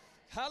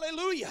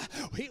 Hallelujah.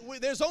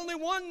 There's only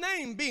one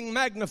name being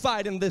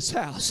magnified in this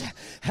house.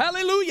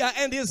 Hallelujah.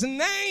 And his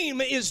name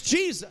is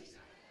Jesus.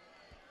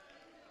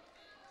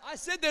 I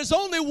said there's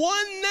only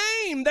one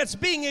name that's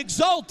being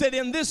exalted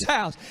in this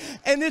house,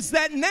 and it's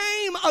that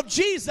name of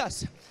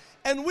Jesus.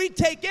 And we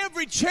take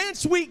every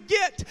chance we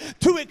get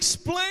to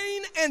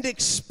explain and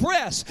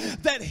express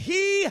that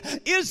he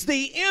is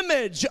the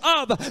image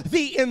of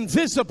the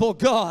invisible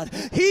God.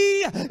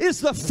 He is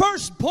the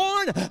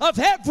firstborn of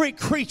every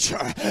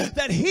creature.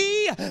 That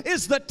he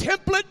is the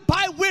template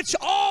by which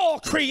all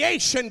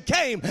creation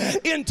came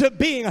into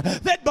being.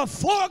 That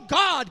before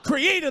God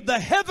created the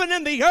heaven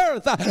and the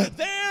earth,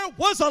 there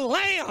was a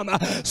lamb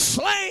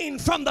slain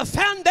from the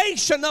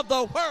foundation of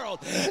the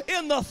world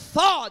in the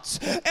thoughts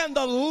and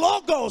the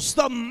logos,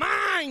 the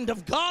mind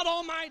of God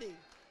Almighty.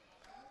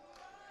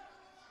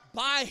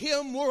 By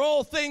him were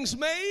all things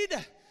made.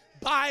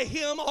 By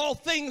him all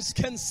things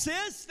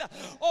consist.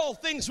 All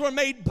things were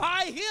made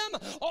by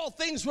him. All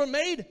things were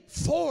made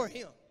for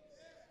him.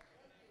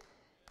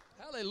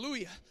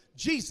 Hallelujah.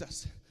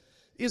 Jesus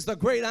is the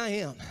great I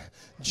am.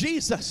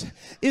 Jesus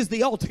is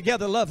the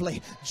altogether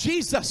lovely.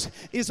 Jesus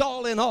is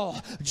all in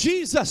all.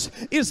 Jesus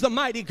is the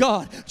mighty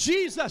God.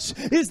 Jesus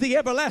is the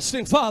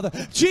everlasting Father.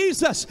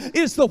 Jesus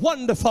is the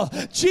wonderful.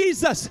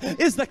 Jesus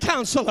is the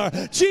counselor.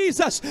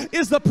 Jesus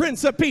is the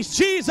Prince of Peace.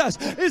 Jesus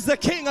is the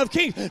King of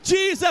Kings.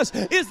 Jesus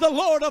is the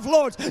Lord of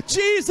Lords.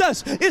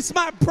 Jesus is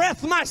my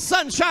breath, my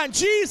sunshine.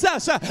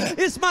 Jesus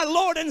is my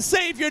Lord and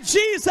Savior.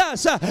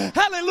 Jesus,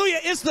 hallelujah,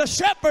 is the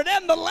shepherd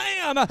and the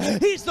lamb.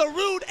 He's the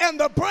root and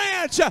the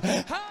branch.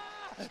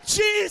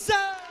 Jesus.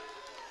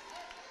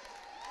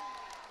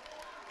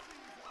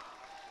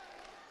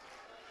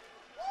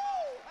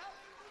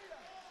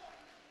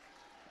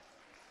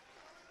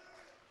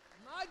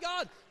 My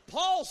God,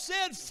 Paul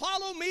said,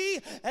 follow me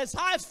as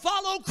I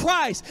follow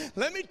Christ.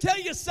 Let me tell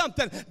you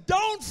something.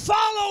 Don't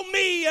follow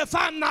me if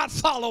I'm not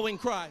following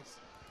Christ.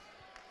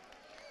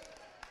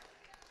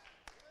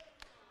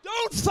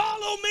 Don't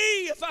follow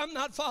me if I'm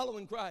not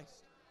following Christ.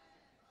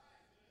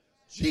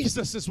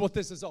 Jesus is what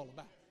this is all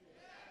about.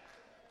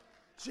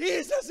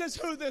 Jesus is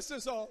who this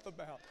is all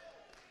about.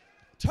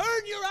 Turn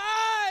your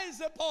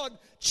eyes upon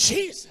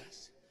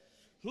Jesus.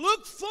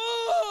 Look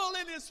full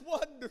in his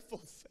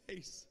wonderful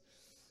face.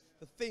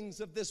 The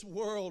things of this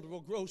world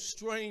will grow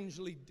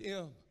strangely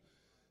dim.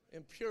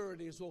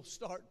 Impurities will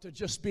start to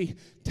just be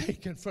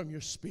taken from your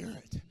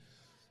spirit.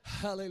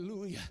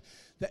 Hallelujah.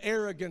 The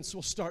arrogance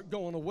will start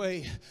going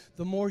away.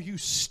 The more you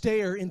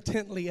stare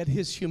intently at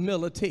his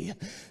humility,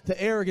 the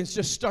arrogance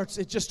just starts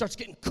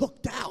getting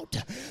cooked out.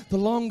 The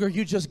longer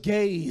you just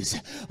gaze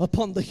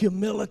upon the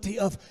humility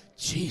of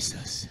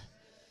Jesus.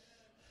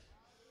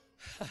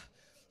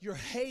 Your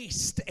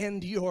haste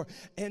and your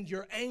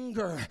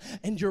anger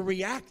and your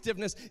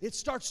reactiveness, it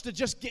starts to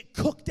just get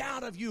cooked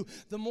out of you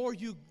the more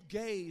you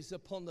gaze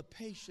upon the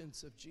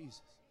patience of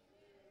Jesus.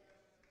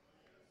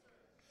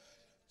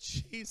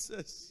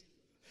 Jesus.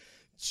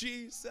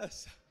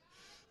 Jesus,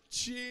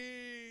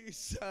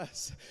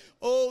 Jesus.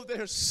 Oh,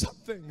 there's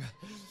something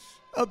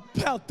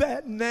about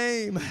that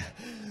name.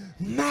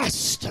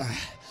 Master,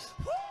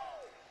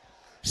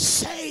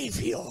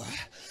 Savior,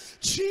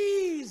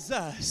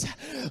 Jesus,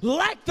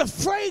 like the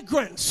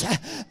fragrance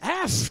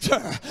after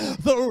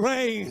the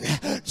rain.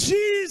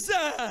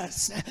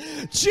 Jesus,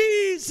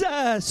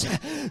 Jesus,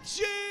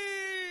 Jesus.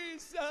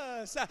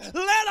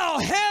 Let all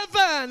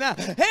heaven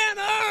and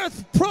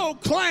earth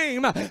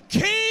proclaim,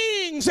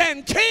 kings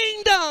and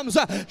kingdoms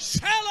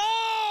shall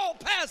all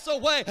pass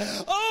away.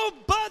 Oh,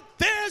 but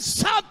there's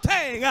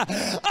something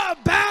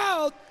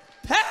about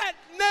that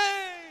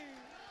name.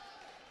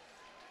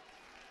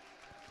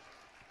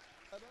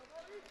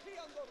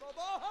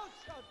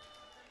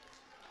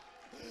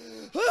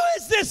 Who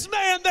is this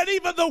man that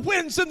even the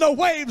winds and the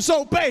waves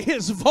obey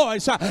his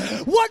voice?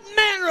 What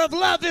manner of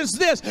love is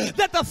this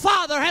that the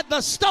Father hath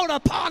bestowed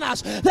upon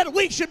us, that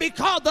we should be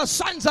called the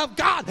sons of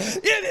God?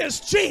 It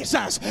is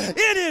Jesus.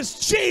 It is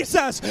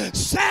Jesus.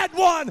 Sad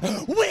one,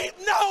 weep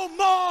no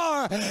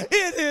more.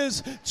 It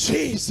is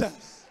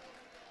Jesus.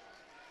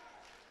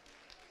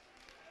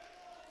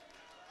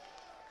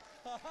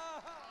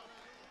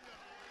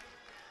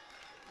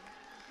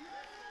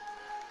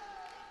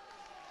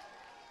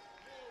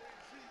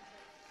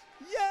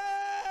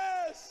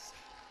 Yes.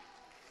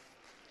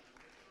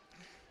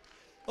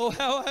 Oh,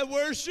 how I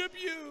worship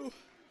you.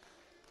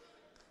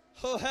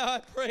 Oh, how I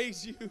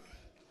praise you.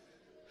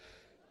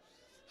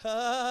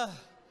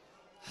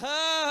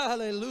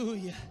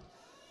 Hallelujah.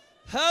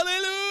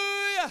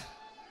 Hallelujah.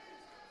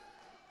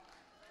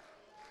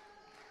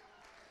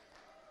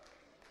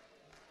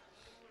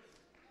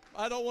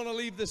 I don't want to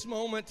leave this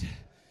moment,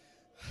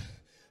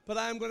 but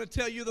I'm going to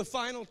tell you the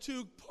final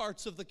two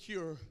parts of the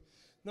cure.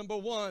 Number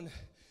one,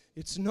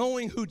 it's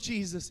knowing who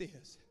Jesus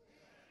is.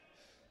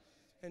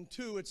 And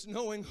two, it's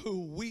knowing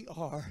who we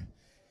are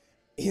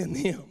in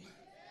him.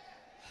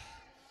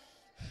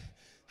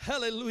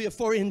 Hallelujah.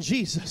 For in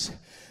Jesus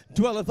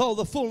dwelleth all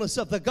the fullness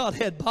of the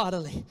Godhead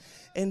bodily.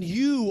 And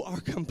you are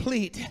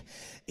complete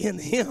in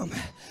him,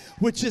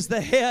 which is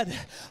the head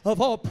of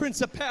all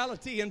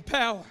principality and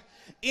power,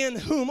 in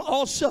whom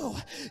also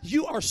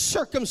you are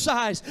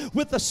circumcised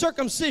with the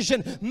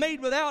circumcision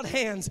made without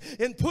hands,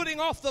 in putting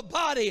off the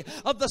body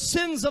of the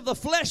sins of the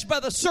flesh by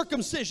the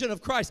circumcision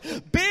of Christ,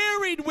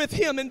 buried with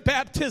him in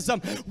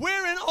baptism,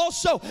 wherein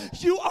also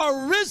you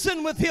are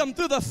risen with him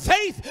through the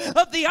faith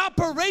of the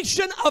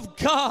operation of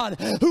God,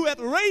 who hath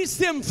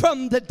raised him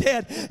from the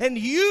dead. And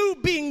you,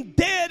 being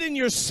dead in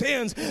your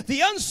sins,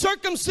 the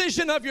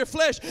uncircumcision of your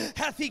flesh,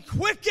 hath he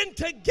quickened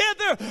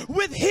together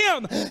with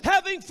him,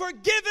 having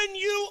forgiven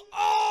you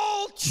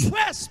all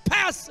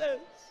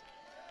trespasses.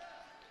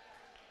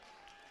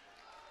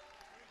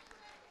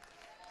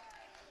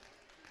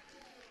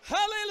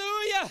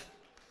 Hallelujah.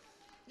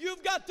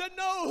 You've got to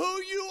know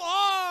who you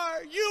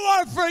are. You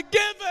are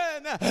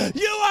forgiven.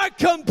 You are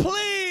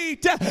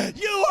complete.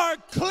 You are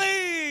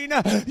clean.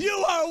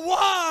 You are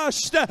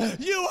washed.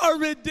 You are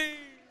redeemed.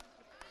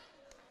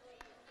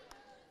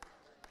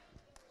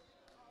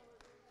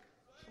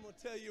 I'm going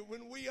to tell you,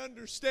 when we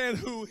understand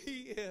who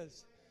he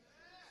is,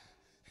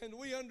 and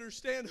we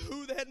understand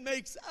who that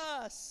makes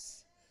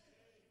us,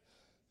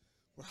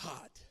 we're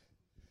hot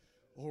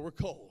or we're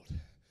cold,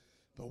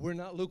 but we're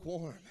not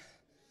lukewarm.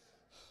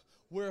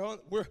 We're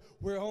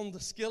on the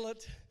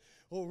skillet,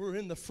 or we're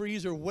in the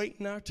freezer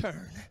waiting our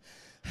turn.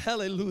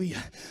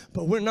 Hallelujah.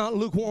 But we're not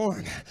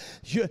lukewarm.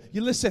 You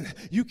listen,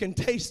 you can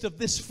taste of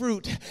this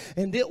fruit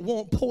and it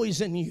won't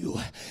poison you.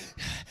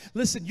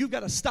 Listen, you've got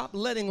to stop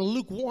letting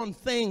lukewarm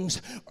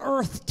things,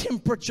 earth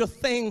temperature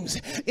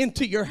things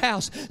into your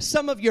house.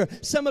 Some of your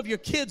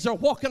kids are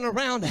walking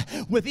around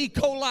with E.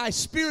 coli,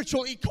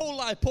 spiritual E.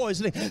 coli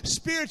poisoning,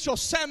 spiritual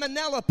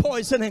salmonella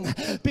poisoning,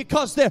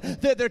 because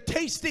they're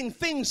tasting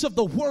things of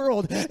the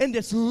world and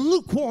it's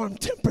lukewarm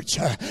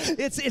temperature.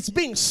 It's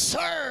being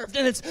served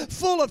and it's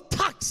full of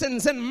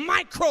toxins and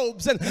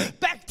microbes and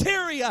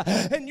bacteria,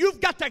 and you've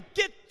got to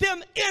get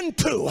them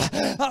into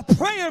a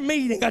prayer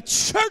meeting, a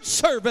church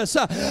service,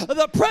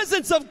 the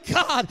presence of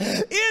God.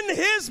 In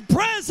his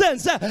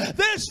presence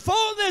there's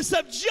fullness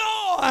of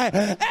joy.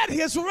 At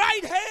his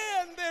right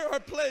hand there are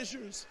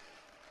pleasures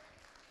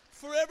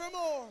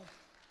forevermore.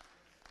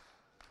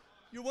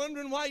 You're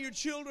wondering why your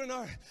children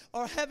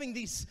are having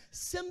these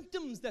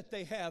symptoms that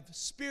they have,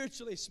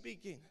 spiritually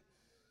speaking.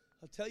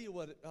 I'll tell you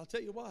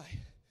why.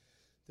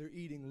 They're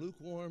eating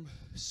lukewarm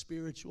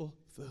spiritual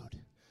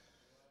food.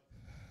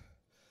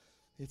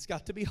 It's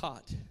got to be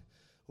hot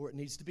or it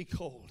needs to be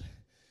cold.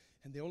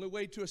 And the only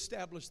way to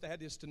establish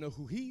that is to know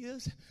who he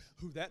is,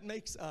 who that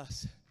makes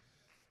us.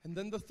 And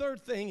then the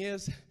third thing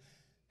is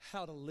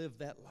how to live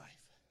that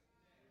life.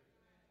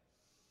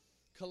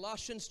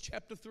 Colossians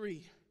chapter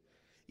 3.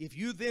 If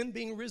you then,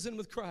 being risen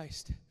with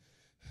Christ,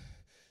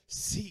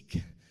 seek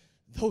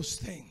those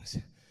things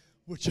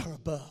which are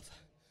above.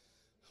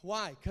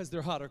 Why? Because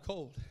they're hot or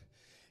cold.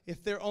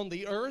 If they're on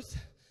the earth,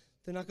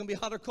 they're not going to be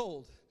hot or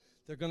cold.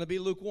 They're going to be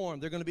lukewarm.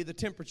 They're going to be the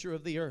temperature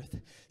of the earth.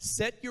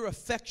 Set your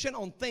affection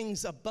on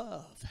things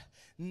above,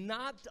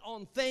 not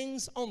on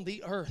things on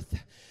the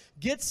earth.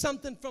 Get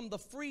something from the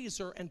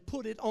freezer and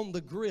put it on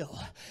the grill.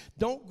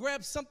 Don't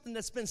grab something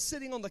that's been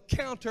sitting on the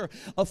counter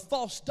of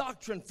false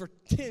doctrine for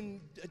 10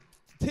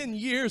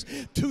 years,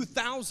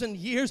 2,000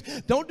 years.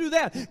 Don't do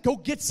that. Go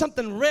get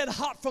something red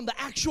hot from the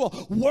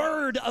actual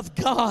Word of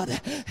God.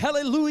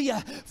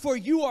 Hallelujah. For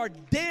you are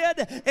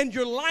dead and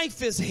your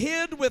life is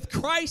hid with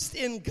Christ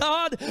in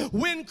God.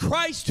 When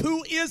Christ,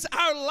 who is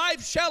our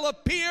life, shall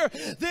appear,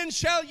 then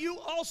shall you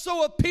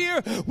also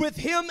appear with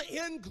him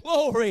in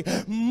glory.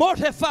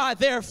 Mortify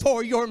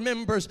therefore your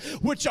members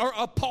which are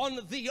upon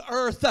the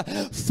earth,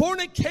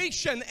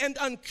 fornication and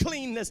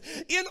uncleanness,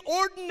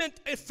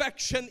 inordinate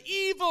affection,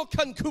 evil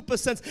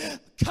concupiscence,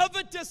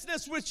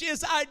 covetousness, which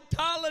is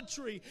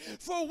idolatry,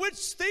 for which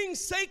things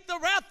sake the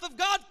wrath of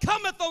God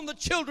cometh on the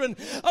children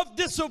of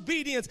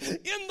disobedience,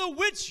 in the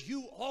which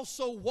you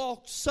also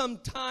walked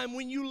sometime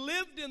when you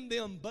lived in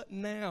them, but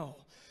now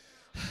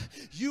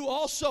you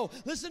also,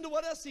 listen to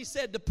what else he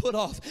said to put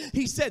off.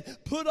 He said,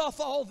 put off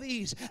all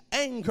these: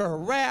 anger,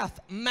 wrath,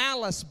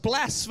 malice,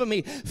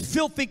 blasphemy,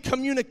 filthy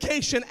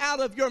communication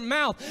out of your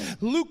mouth.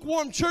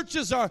 Lukewarm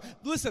churches are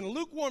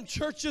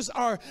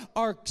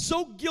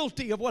so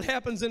guilty of what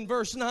happens in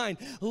verse 9.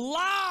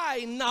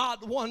 Lie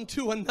not one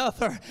to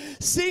another,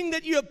 seeing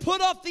that you have put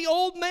off the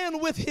old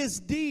man with his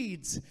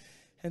deeds,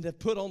 and have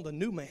put on the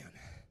new man,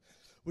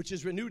 which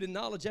is renewed in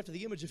knowledge after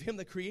the image of him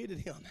that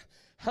created him.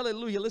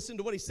 Hallelujah. Listen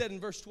to what he said in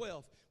verse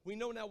 12. We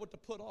know now what to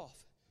put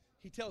off.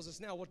 He tells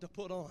us now what to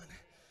put on.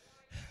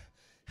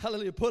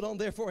 Hallelujah. Put on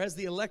therefore as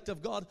the elect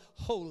of God,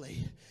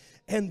 holy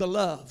and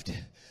beloved,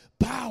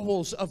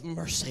 bowels of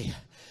mercy,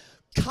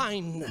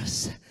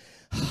 kindness,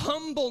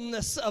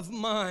 humbleness of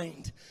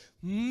mind,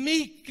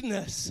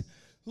 meekness,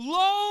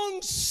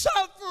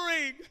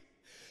 long-suffering,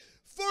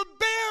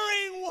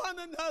 forbearing one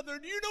another.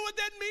 Do you know what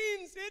that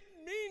means? It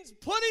means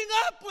putting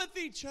up with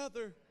each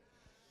other.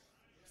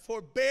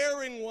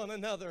 forbearing one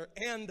another,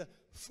 and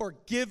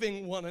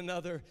forgiving one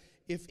another.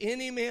 If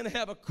any man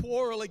have a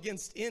quarrel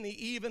against any,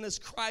 even as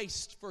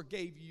Christ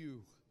forgave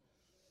you,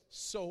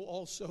 so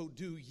also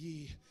do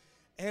ye.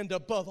 And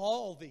above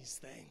all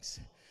these things,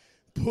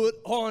 put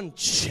on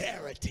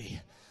charity.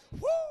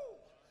 Woo!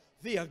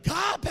 The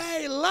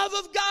agape love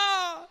of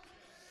God,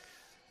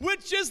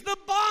 which is the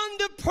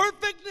bond of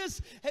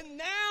perfectness. And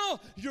now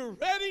you're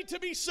ready to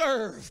be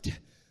served.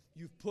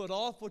 You've put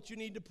off what you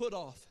need to put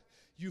off.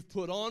 You've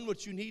put on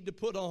what you need to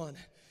put on.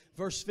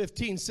 Verse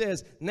 15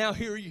 says, now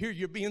here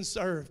you're being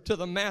served to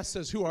the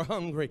masses who are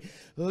hungry.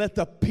 Let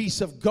the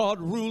peace of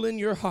God rule in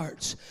your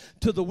hearts,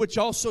 to the which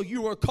also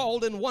you are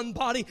called in one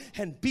body,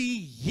 and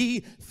be ye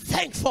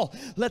thankful.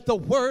 Let the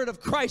word of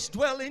Christ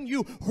dwell in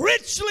you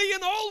richly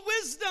in all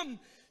wisdom,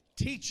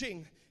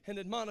 teaching and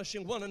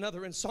admonishing one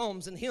another in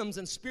psalms and hymns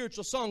and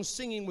spiritual songs,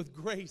 singing with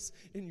grace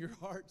in your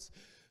hearts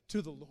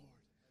to the Lord.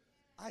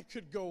 I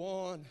could go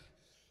on,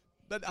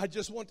 but I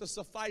just want to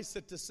suffice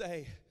it to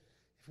say,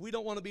 if we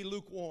don't want to be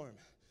lukewarm,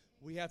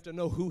 we have to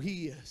know who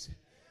He is.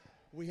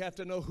 We have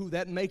to know who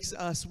that makes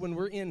us when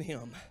we're in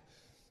Him.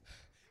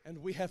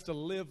 And we have to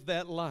live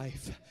that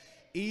life.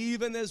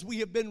 Even as we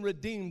have been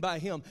redeemed by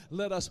Him,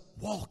 let us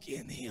walk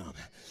in Him.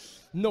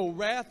 No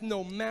wrath,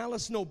 no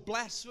malice, no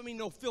blasphemy,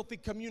 no filthy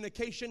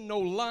communication, no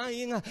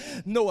lying,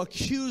 no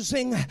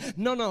accusing,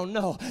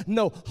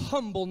 no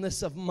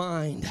humbleness of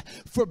mind,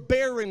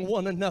 forbearing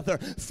one another,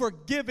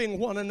 forgiving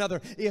one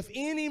another. If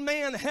any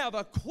man have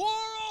a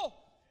quarrel,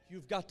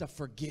 you've got to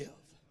forgive.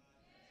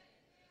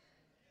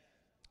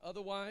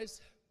 Otherwise,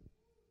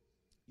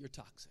 you're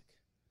toxic.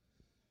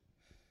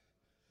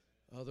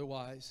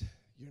 Otherwise,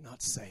 you're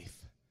not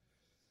safe.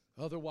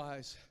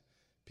 Otherwise,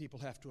 people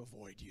have to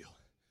avoid you.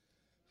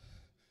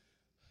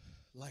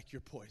 Like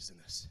you're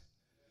poisonous.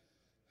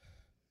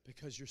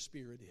 Because your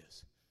spirit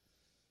is.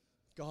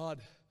 God,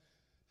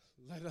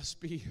 let us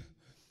be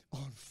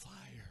on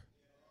fire.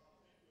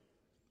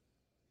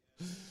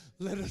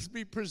 Let us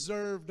be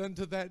preserved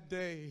unto that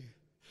day.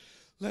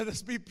 Let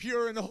us be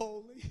pure and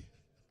holy.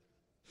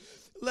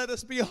 Let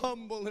us be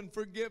humble and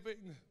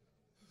forgiving.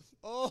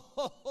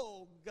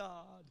 Oh,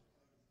 God.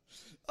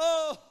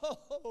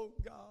 Oh,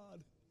 God.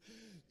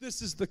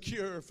 This is the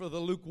cure for the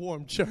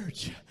lukewarm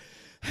church.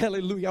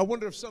 Hallelujah. I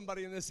wonder if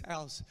somebody in this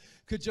house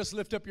could just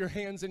lift up your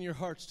hands and your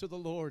hearts to the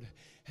Lord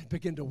and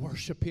begin to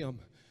worship Him,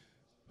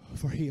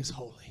 for He is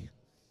holy.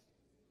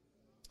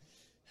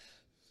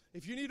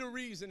 If you need a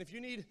reason, if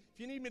you need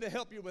me to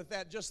help you with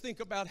that, just think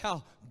about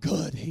how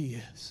good He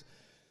is,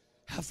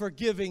 how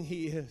forgiving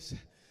He is.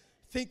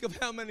 Think of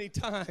how many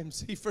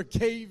times He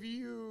forgave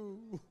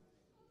you.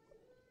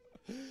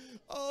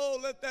 Oh,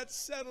 let that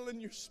settle in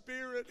your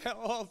spirit, how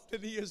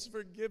often He has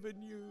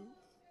forgiven you.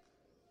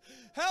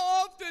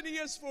 How often He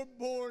has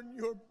forborne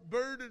your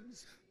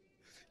burdens,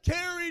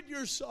 carried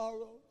your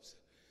sorrows.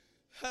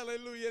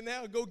 Hallelujah.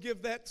 Now go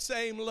give that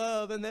same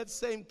love and that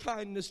same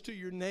kindness to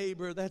your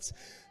neighbor. That's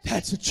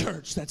a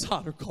church that's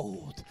hot or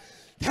cold.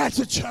 That's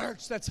a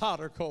church that's hot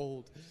or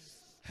cold.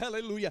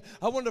 Hallelujah.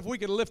 I wonder if we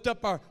could lift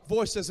up our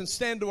voices and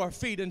stand to our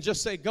feet and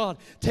just say, God,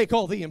 take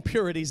all the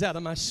impurities out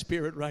of my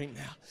spirit right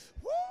now.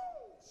 Woo!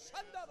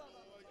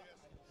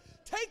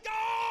 Take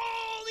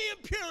all the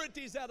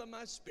impurities out of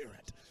my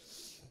spirit.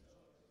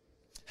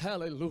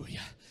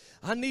 Hallelujah.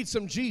 I need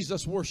some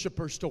Jesus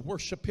worshipers to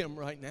worship Him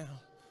right now.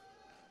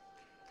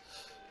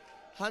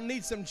 I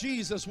need some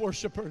Jesus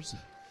worshipers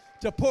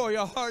to pour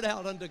your heart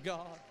out unto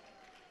God.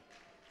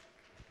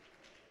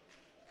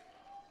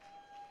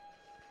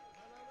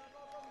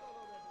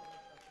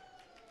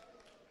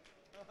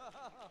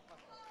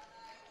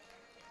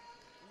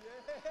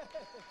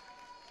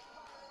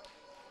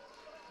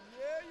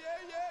 Yeah.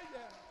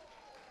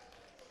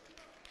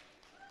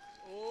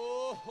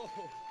 Oh.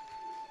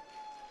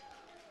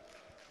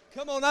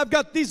 Come on, I've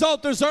got these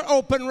altars are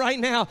open right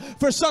now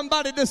for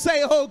somebody to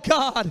say, oh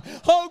God,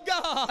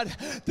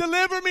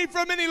 deliver me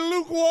from any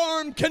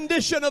lukewarm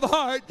condition of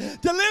heart.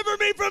 Deliver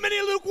me from any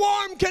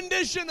lukewarm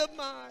condition of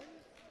mind.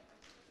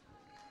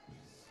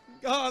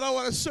 God, I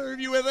want to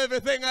serve you with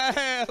everything I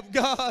have.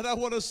 God, I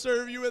want to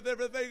serve you with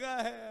everything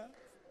I have.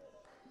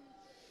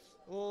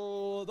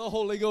 Oh, the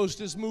Holy Ghost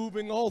is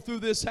moving all through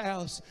this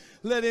house.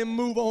 Let Him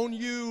move on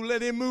you.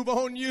 Let Him move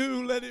on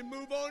you. Let Him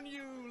move on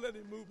you. Let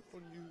Him move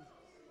on you.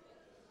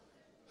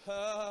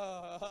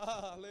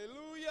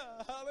 Hallelujah,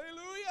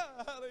 hallelujah,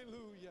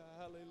 hallelujah,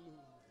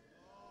 hallelujah.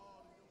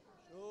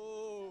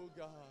 Oh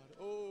God,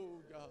 oh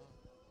God,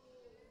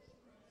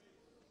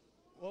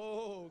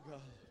 oh God,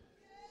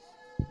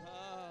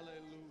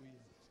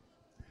 hallelujah.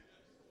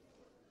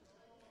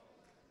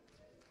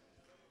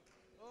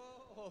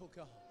 Oh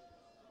God,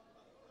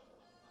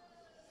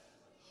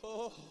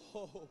 oh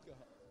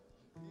God.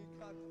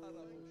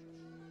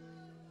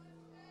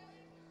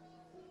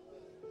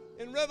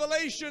 In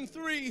Revelation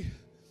 3,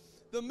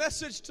 the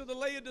message to the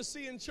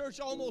Laodicean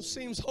church almost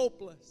seems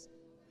hopeless.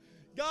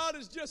 God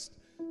is just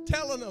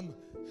telling them,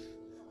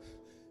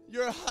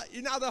 you're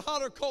neither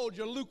hot or cold,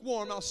 you're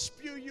lukewarm. I'll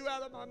spew you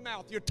out of my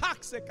mouth. You're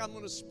toxic, I'm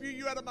going to spew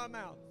you out of my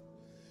mouth.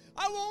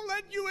 I won't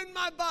let you in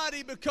my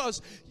body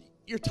because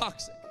you're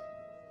toxic.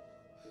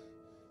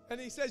 And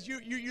he says,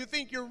 you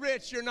think you're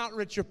rich, you're not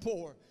rich, you're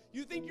poor.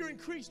 You think you're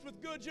increased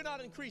with goods, you're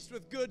not increased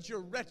with goods,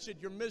 you're wretched,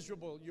 you're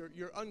miserable,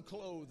 you're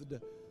unclothed.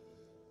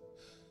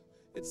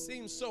 It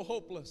seems so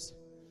hopeless.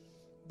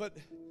 But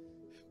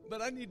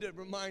I need to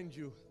remind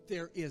you,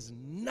 there is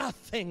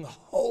nothing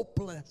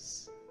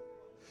hopeless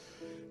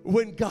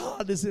when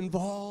God is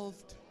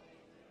involved.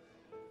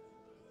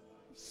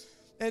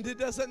 And it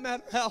doesn't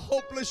matter how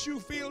hopeless you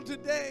feel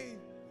today,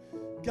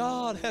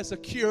 God has a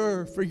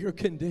cure for your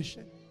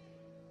condition.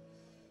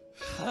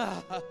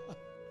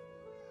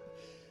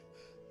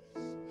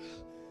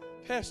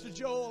 Pastor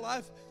Joel,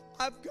 I've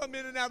come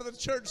in and out of the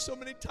church so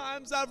many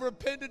times. I've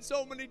repented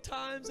so many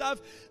times.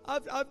 I've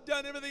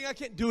done everything I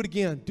can. Do it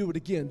again. Do it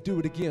again. Do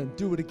it again.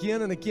 Do it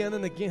again and again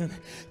and again.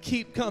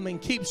 Keep coming.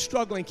 Keep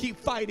struggling. Keep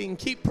fighting.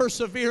 Keep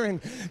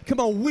persevering. Come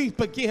on,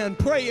 weep again.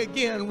 Pray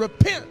again.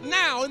 Repent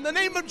now in the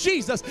name of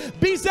Jesus.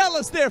 Be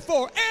zealous,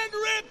 therefore, and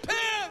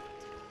repent.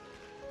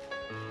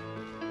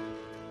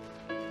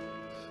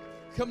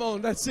 Come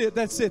on, that's it,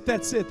 that's it,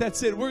 that's it,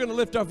 that's it. We're going to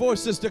lift our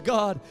voices to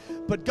God,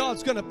 but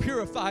God's going to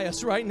purify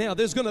us right now.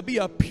 There's going to be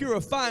a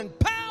purifying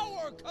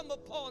power come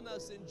upon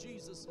us in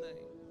Jesus'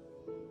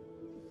 name.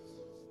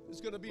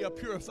 There's going to be a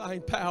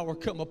purifying power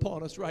come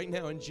upon us right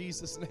now in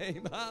Jesus'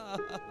 name.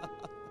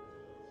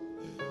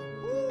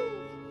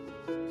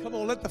 Come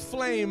on, let the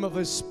flame of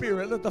His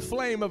Spirit, let the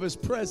flame of His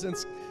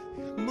presence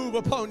move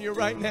upon you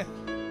right now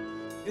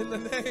in the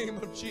name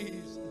of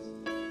Jesus.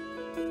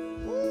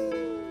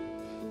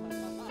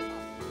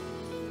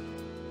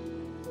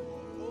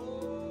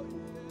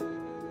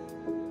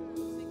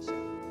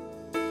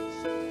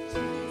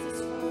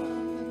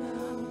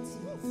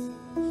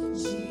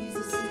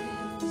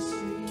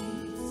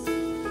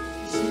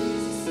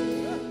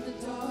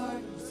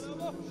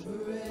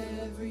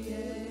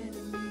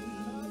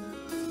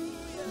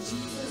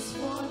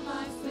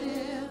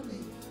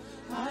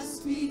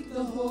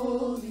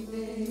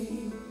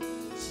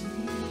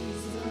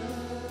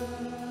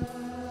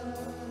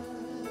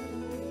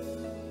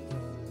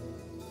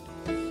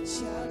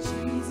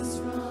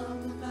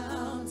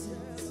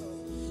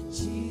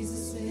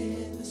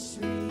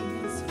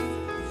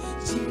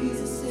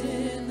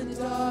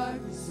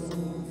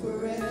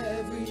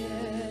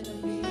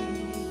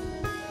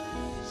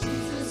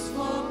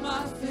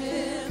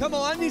 Come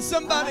on, I need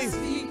somebody.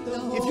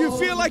 If you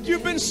feel like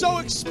you've been so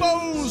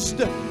exposed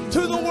to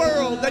the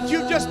world that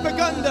you've just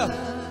begun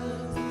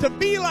to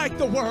be like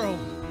the world,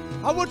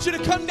 I want you to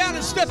come down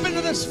and step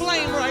into this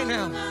flame right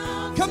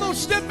now. Come on,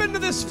 step into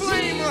this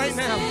flame right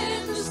now.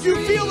 You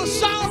feel the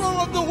sorrow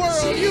of the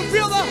world. You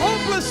feel the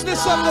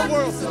hopelessness of the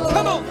world.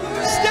 Come on,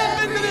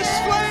 step into this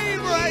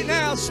flame right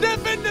now.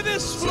 Step into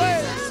this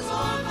flame.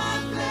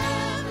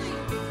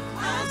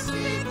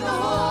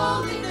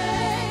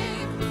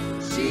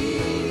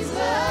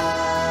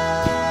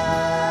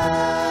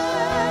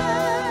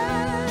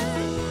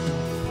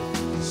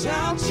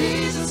 Shout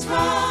Jesus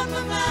from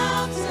the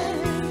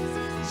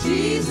mountains,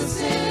 Jesus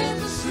in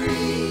the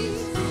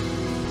streets,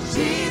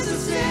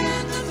 Jesus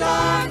in the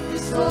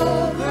darkness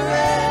over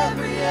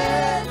every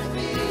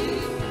enemy.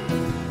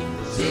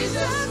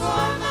 Jesus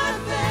for my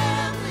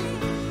family,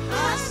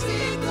 I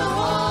speak the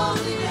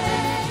holy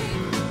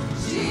name,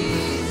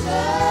 Jesus.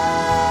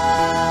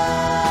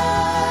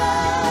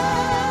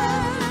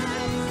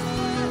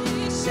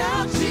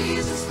 Shout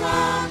Jesus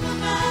from the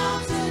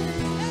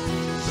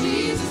mountains,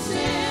 Jesus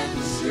in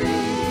the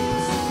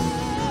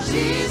streets,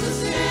 Jesus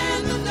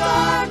in the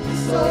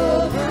darkness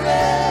over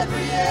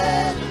every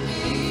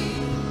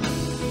enemy.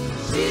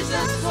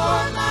 Jesus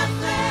for my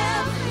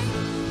family,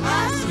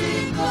 I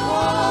speak the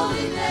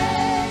holy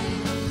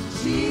name,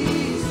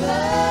 Jesus.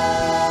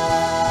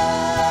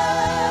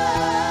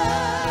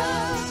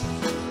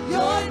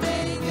 Your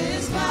name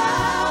is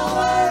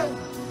power,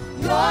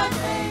 your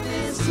name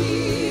is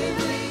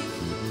healing,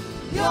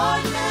 your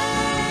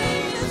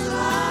name is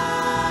life.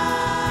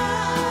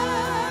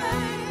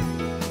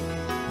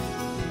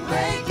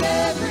 Break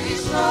every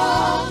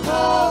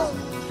stronghold,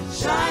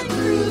 shine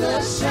through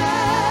the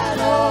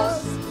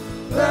shadows,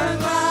 burn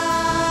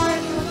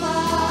like a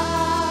fire.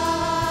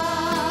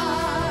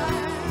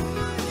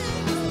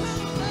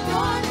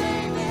 Your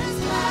name is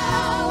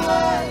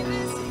power,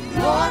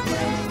 your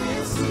name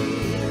is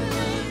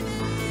healing,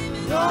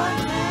 your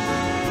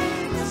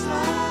name is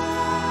life.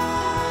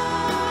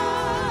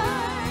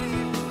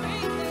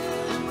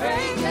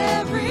 Break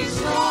every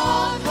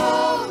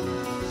stronghold,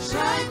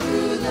 shine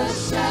through the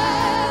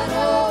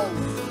shadows,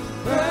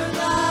 burn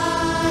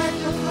like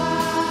a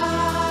fire.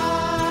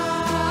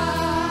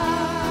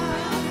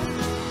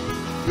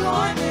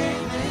 Your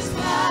name is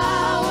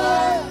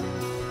power,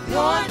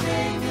 your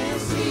name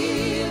is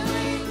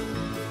healing,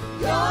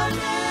 your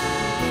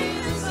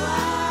name is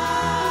life.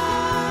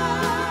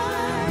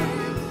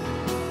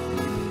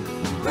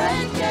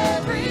 Break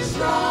every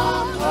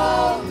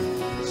stronghold,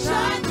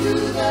 shine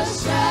through the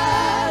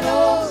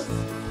shadows,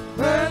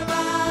 burn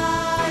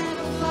like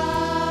a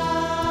fire.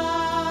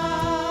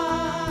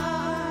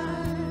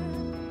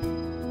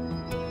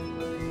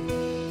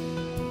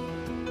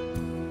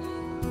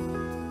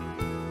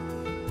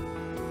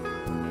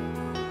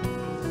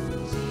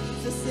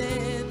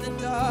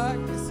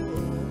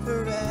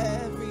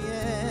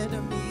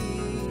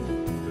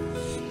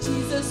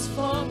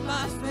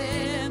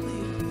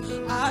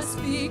 I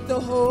speak the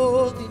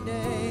holy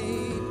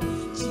name,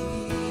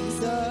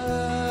 Jesus.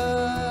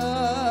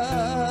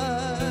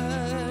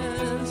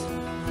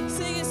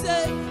 Sing and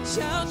say,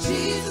 shout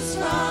Jesus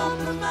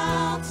from the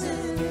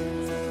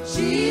mountains,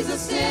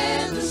 Jesus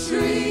in the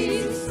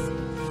streets,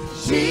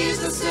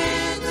 Jesus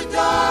in the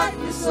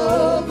darkness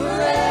over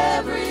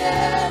every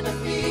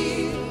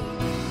enemy,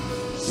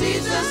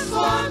 Jesus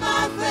for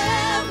my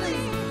family,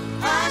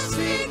 I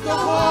speak the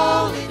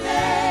holy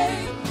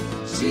name,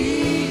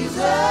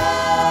 Jesus.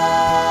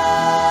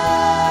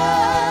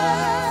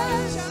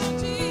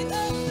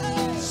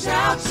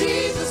 Shout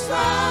Jesus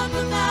from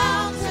the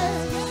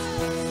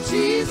mountains,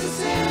 Jesus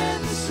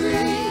in the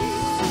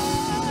streets,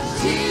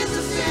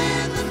 Jesus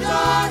in the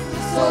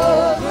darkness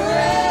over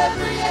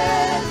every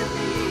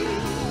enemy,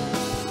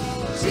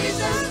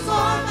 Jesus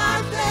for my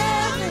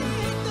family,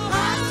 I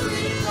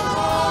speak the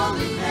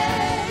holy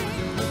name,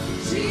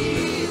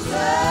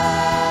 Jesus.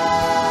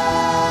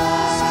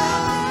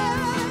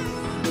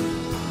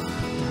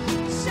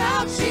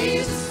 Shout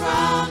Jesus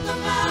from the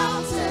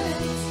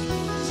mountains,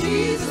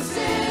 Jesus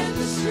in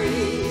the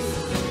streets,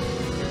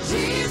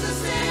 Jesus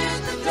in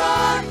the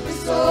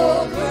darkness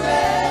over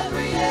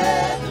every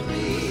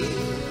enemy,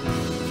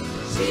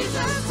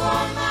 Jesus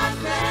for my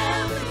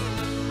family,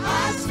 I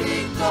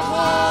speak the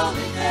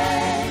holy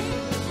name,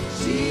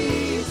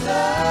 Jesus.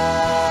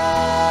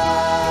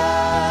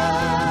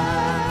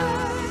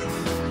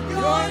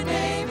 Your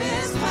name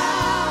is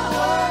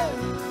power,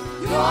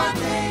 your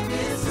name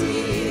is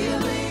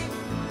healing,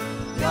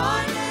 your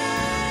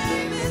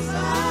name is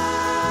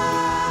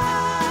life.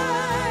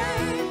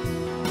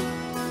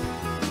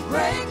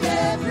 Break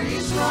every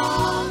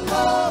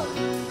stronghold,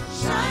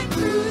 shine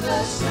through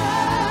the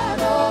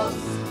shadows,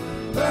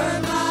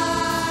 burn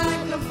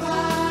like a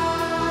fire.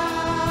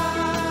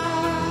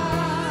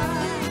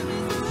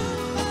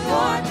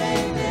 Your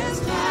name is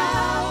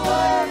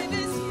power,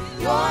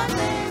 your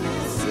name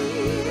is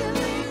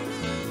healing,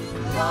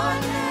 your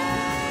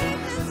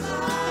name is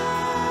life.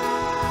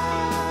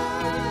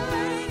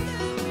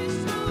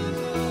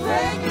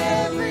 Break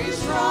every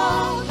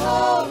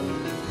stronghold,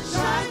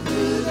 shine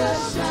through the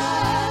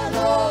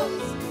shadows,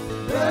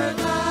 burn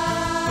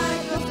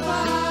like a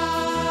fire.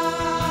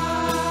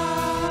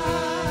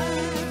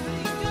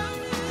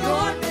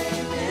 Your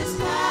name is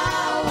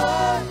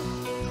power,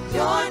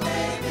 your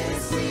name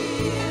is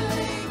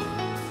healing,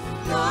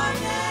 your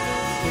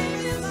name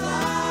is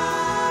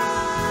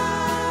life.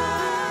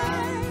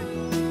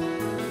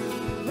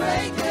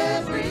 Break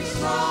every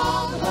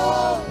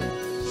stronghold,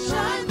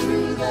 shine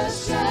through the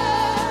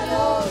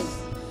shadows,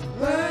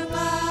 burn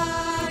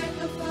like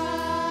a fire.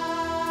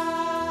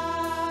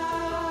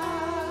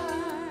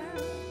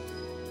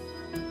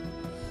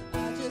 I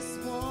just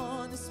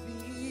want to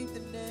speak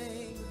the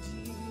name of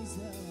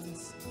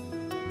Jesus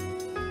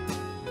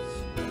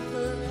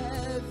over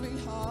every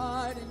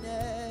heart and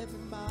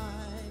every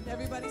mind.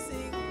 Everybody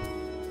sing.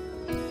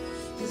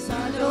 'Cause I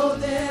know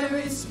there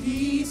is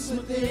peace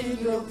within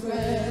your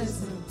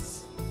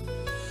presence.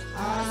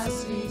 I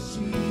speak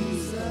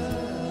Jesus.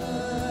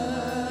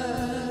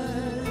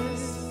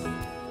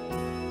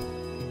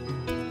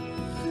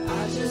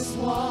 I just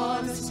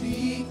want to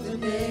speak the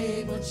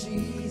name of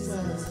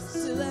Jesus.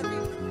 Till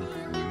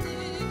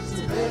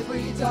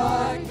every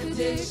dark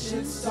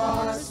addiction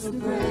starts to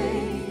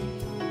break.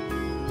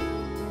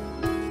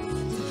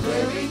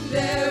 Declaring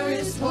there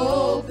is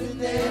hope.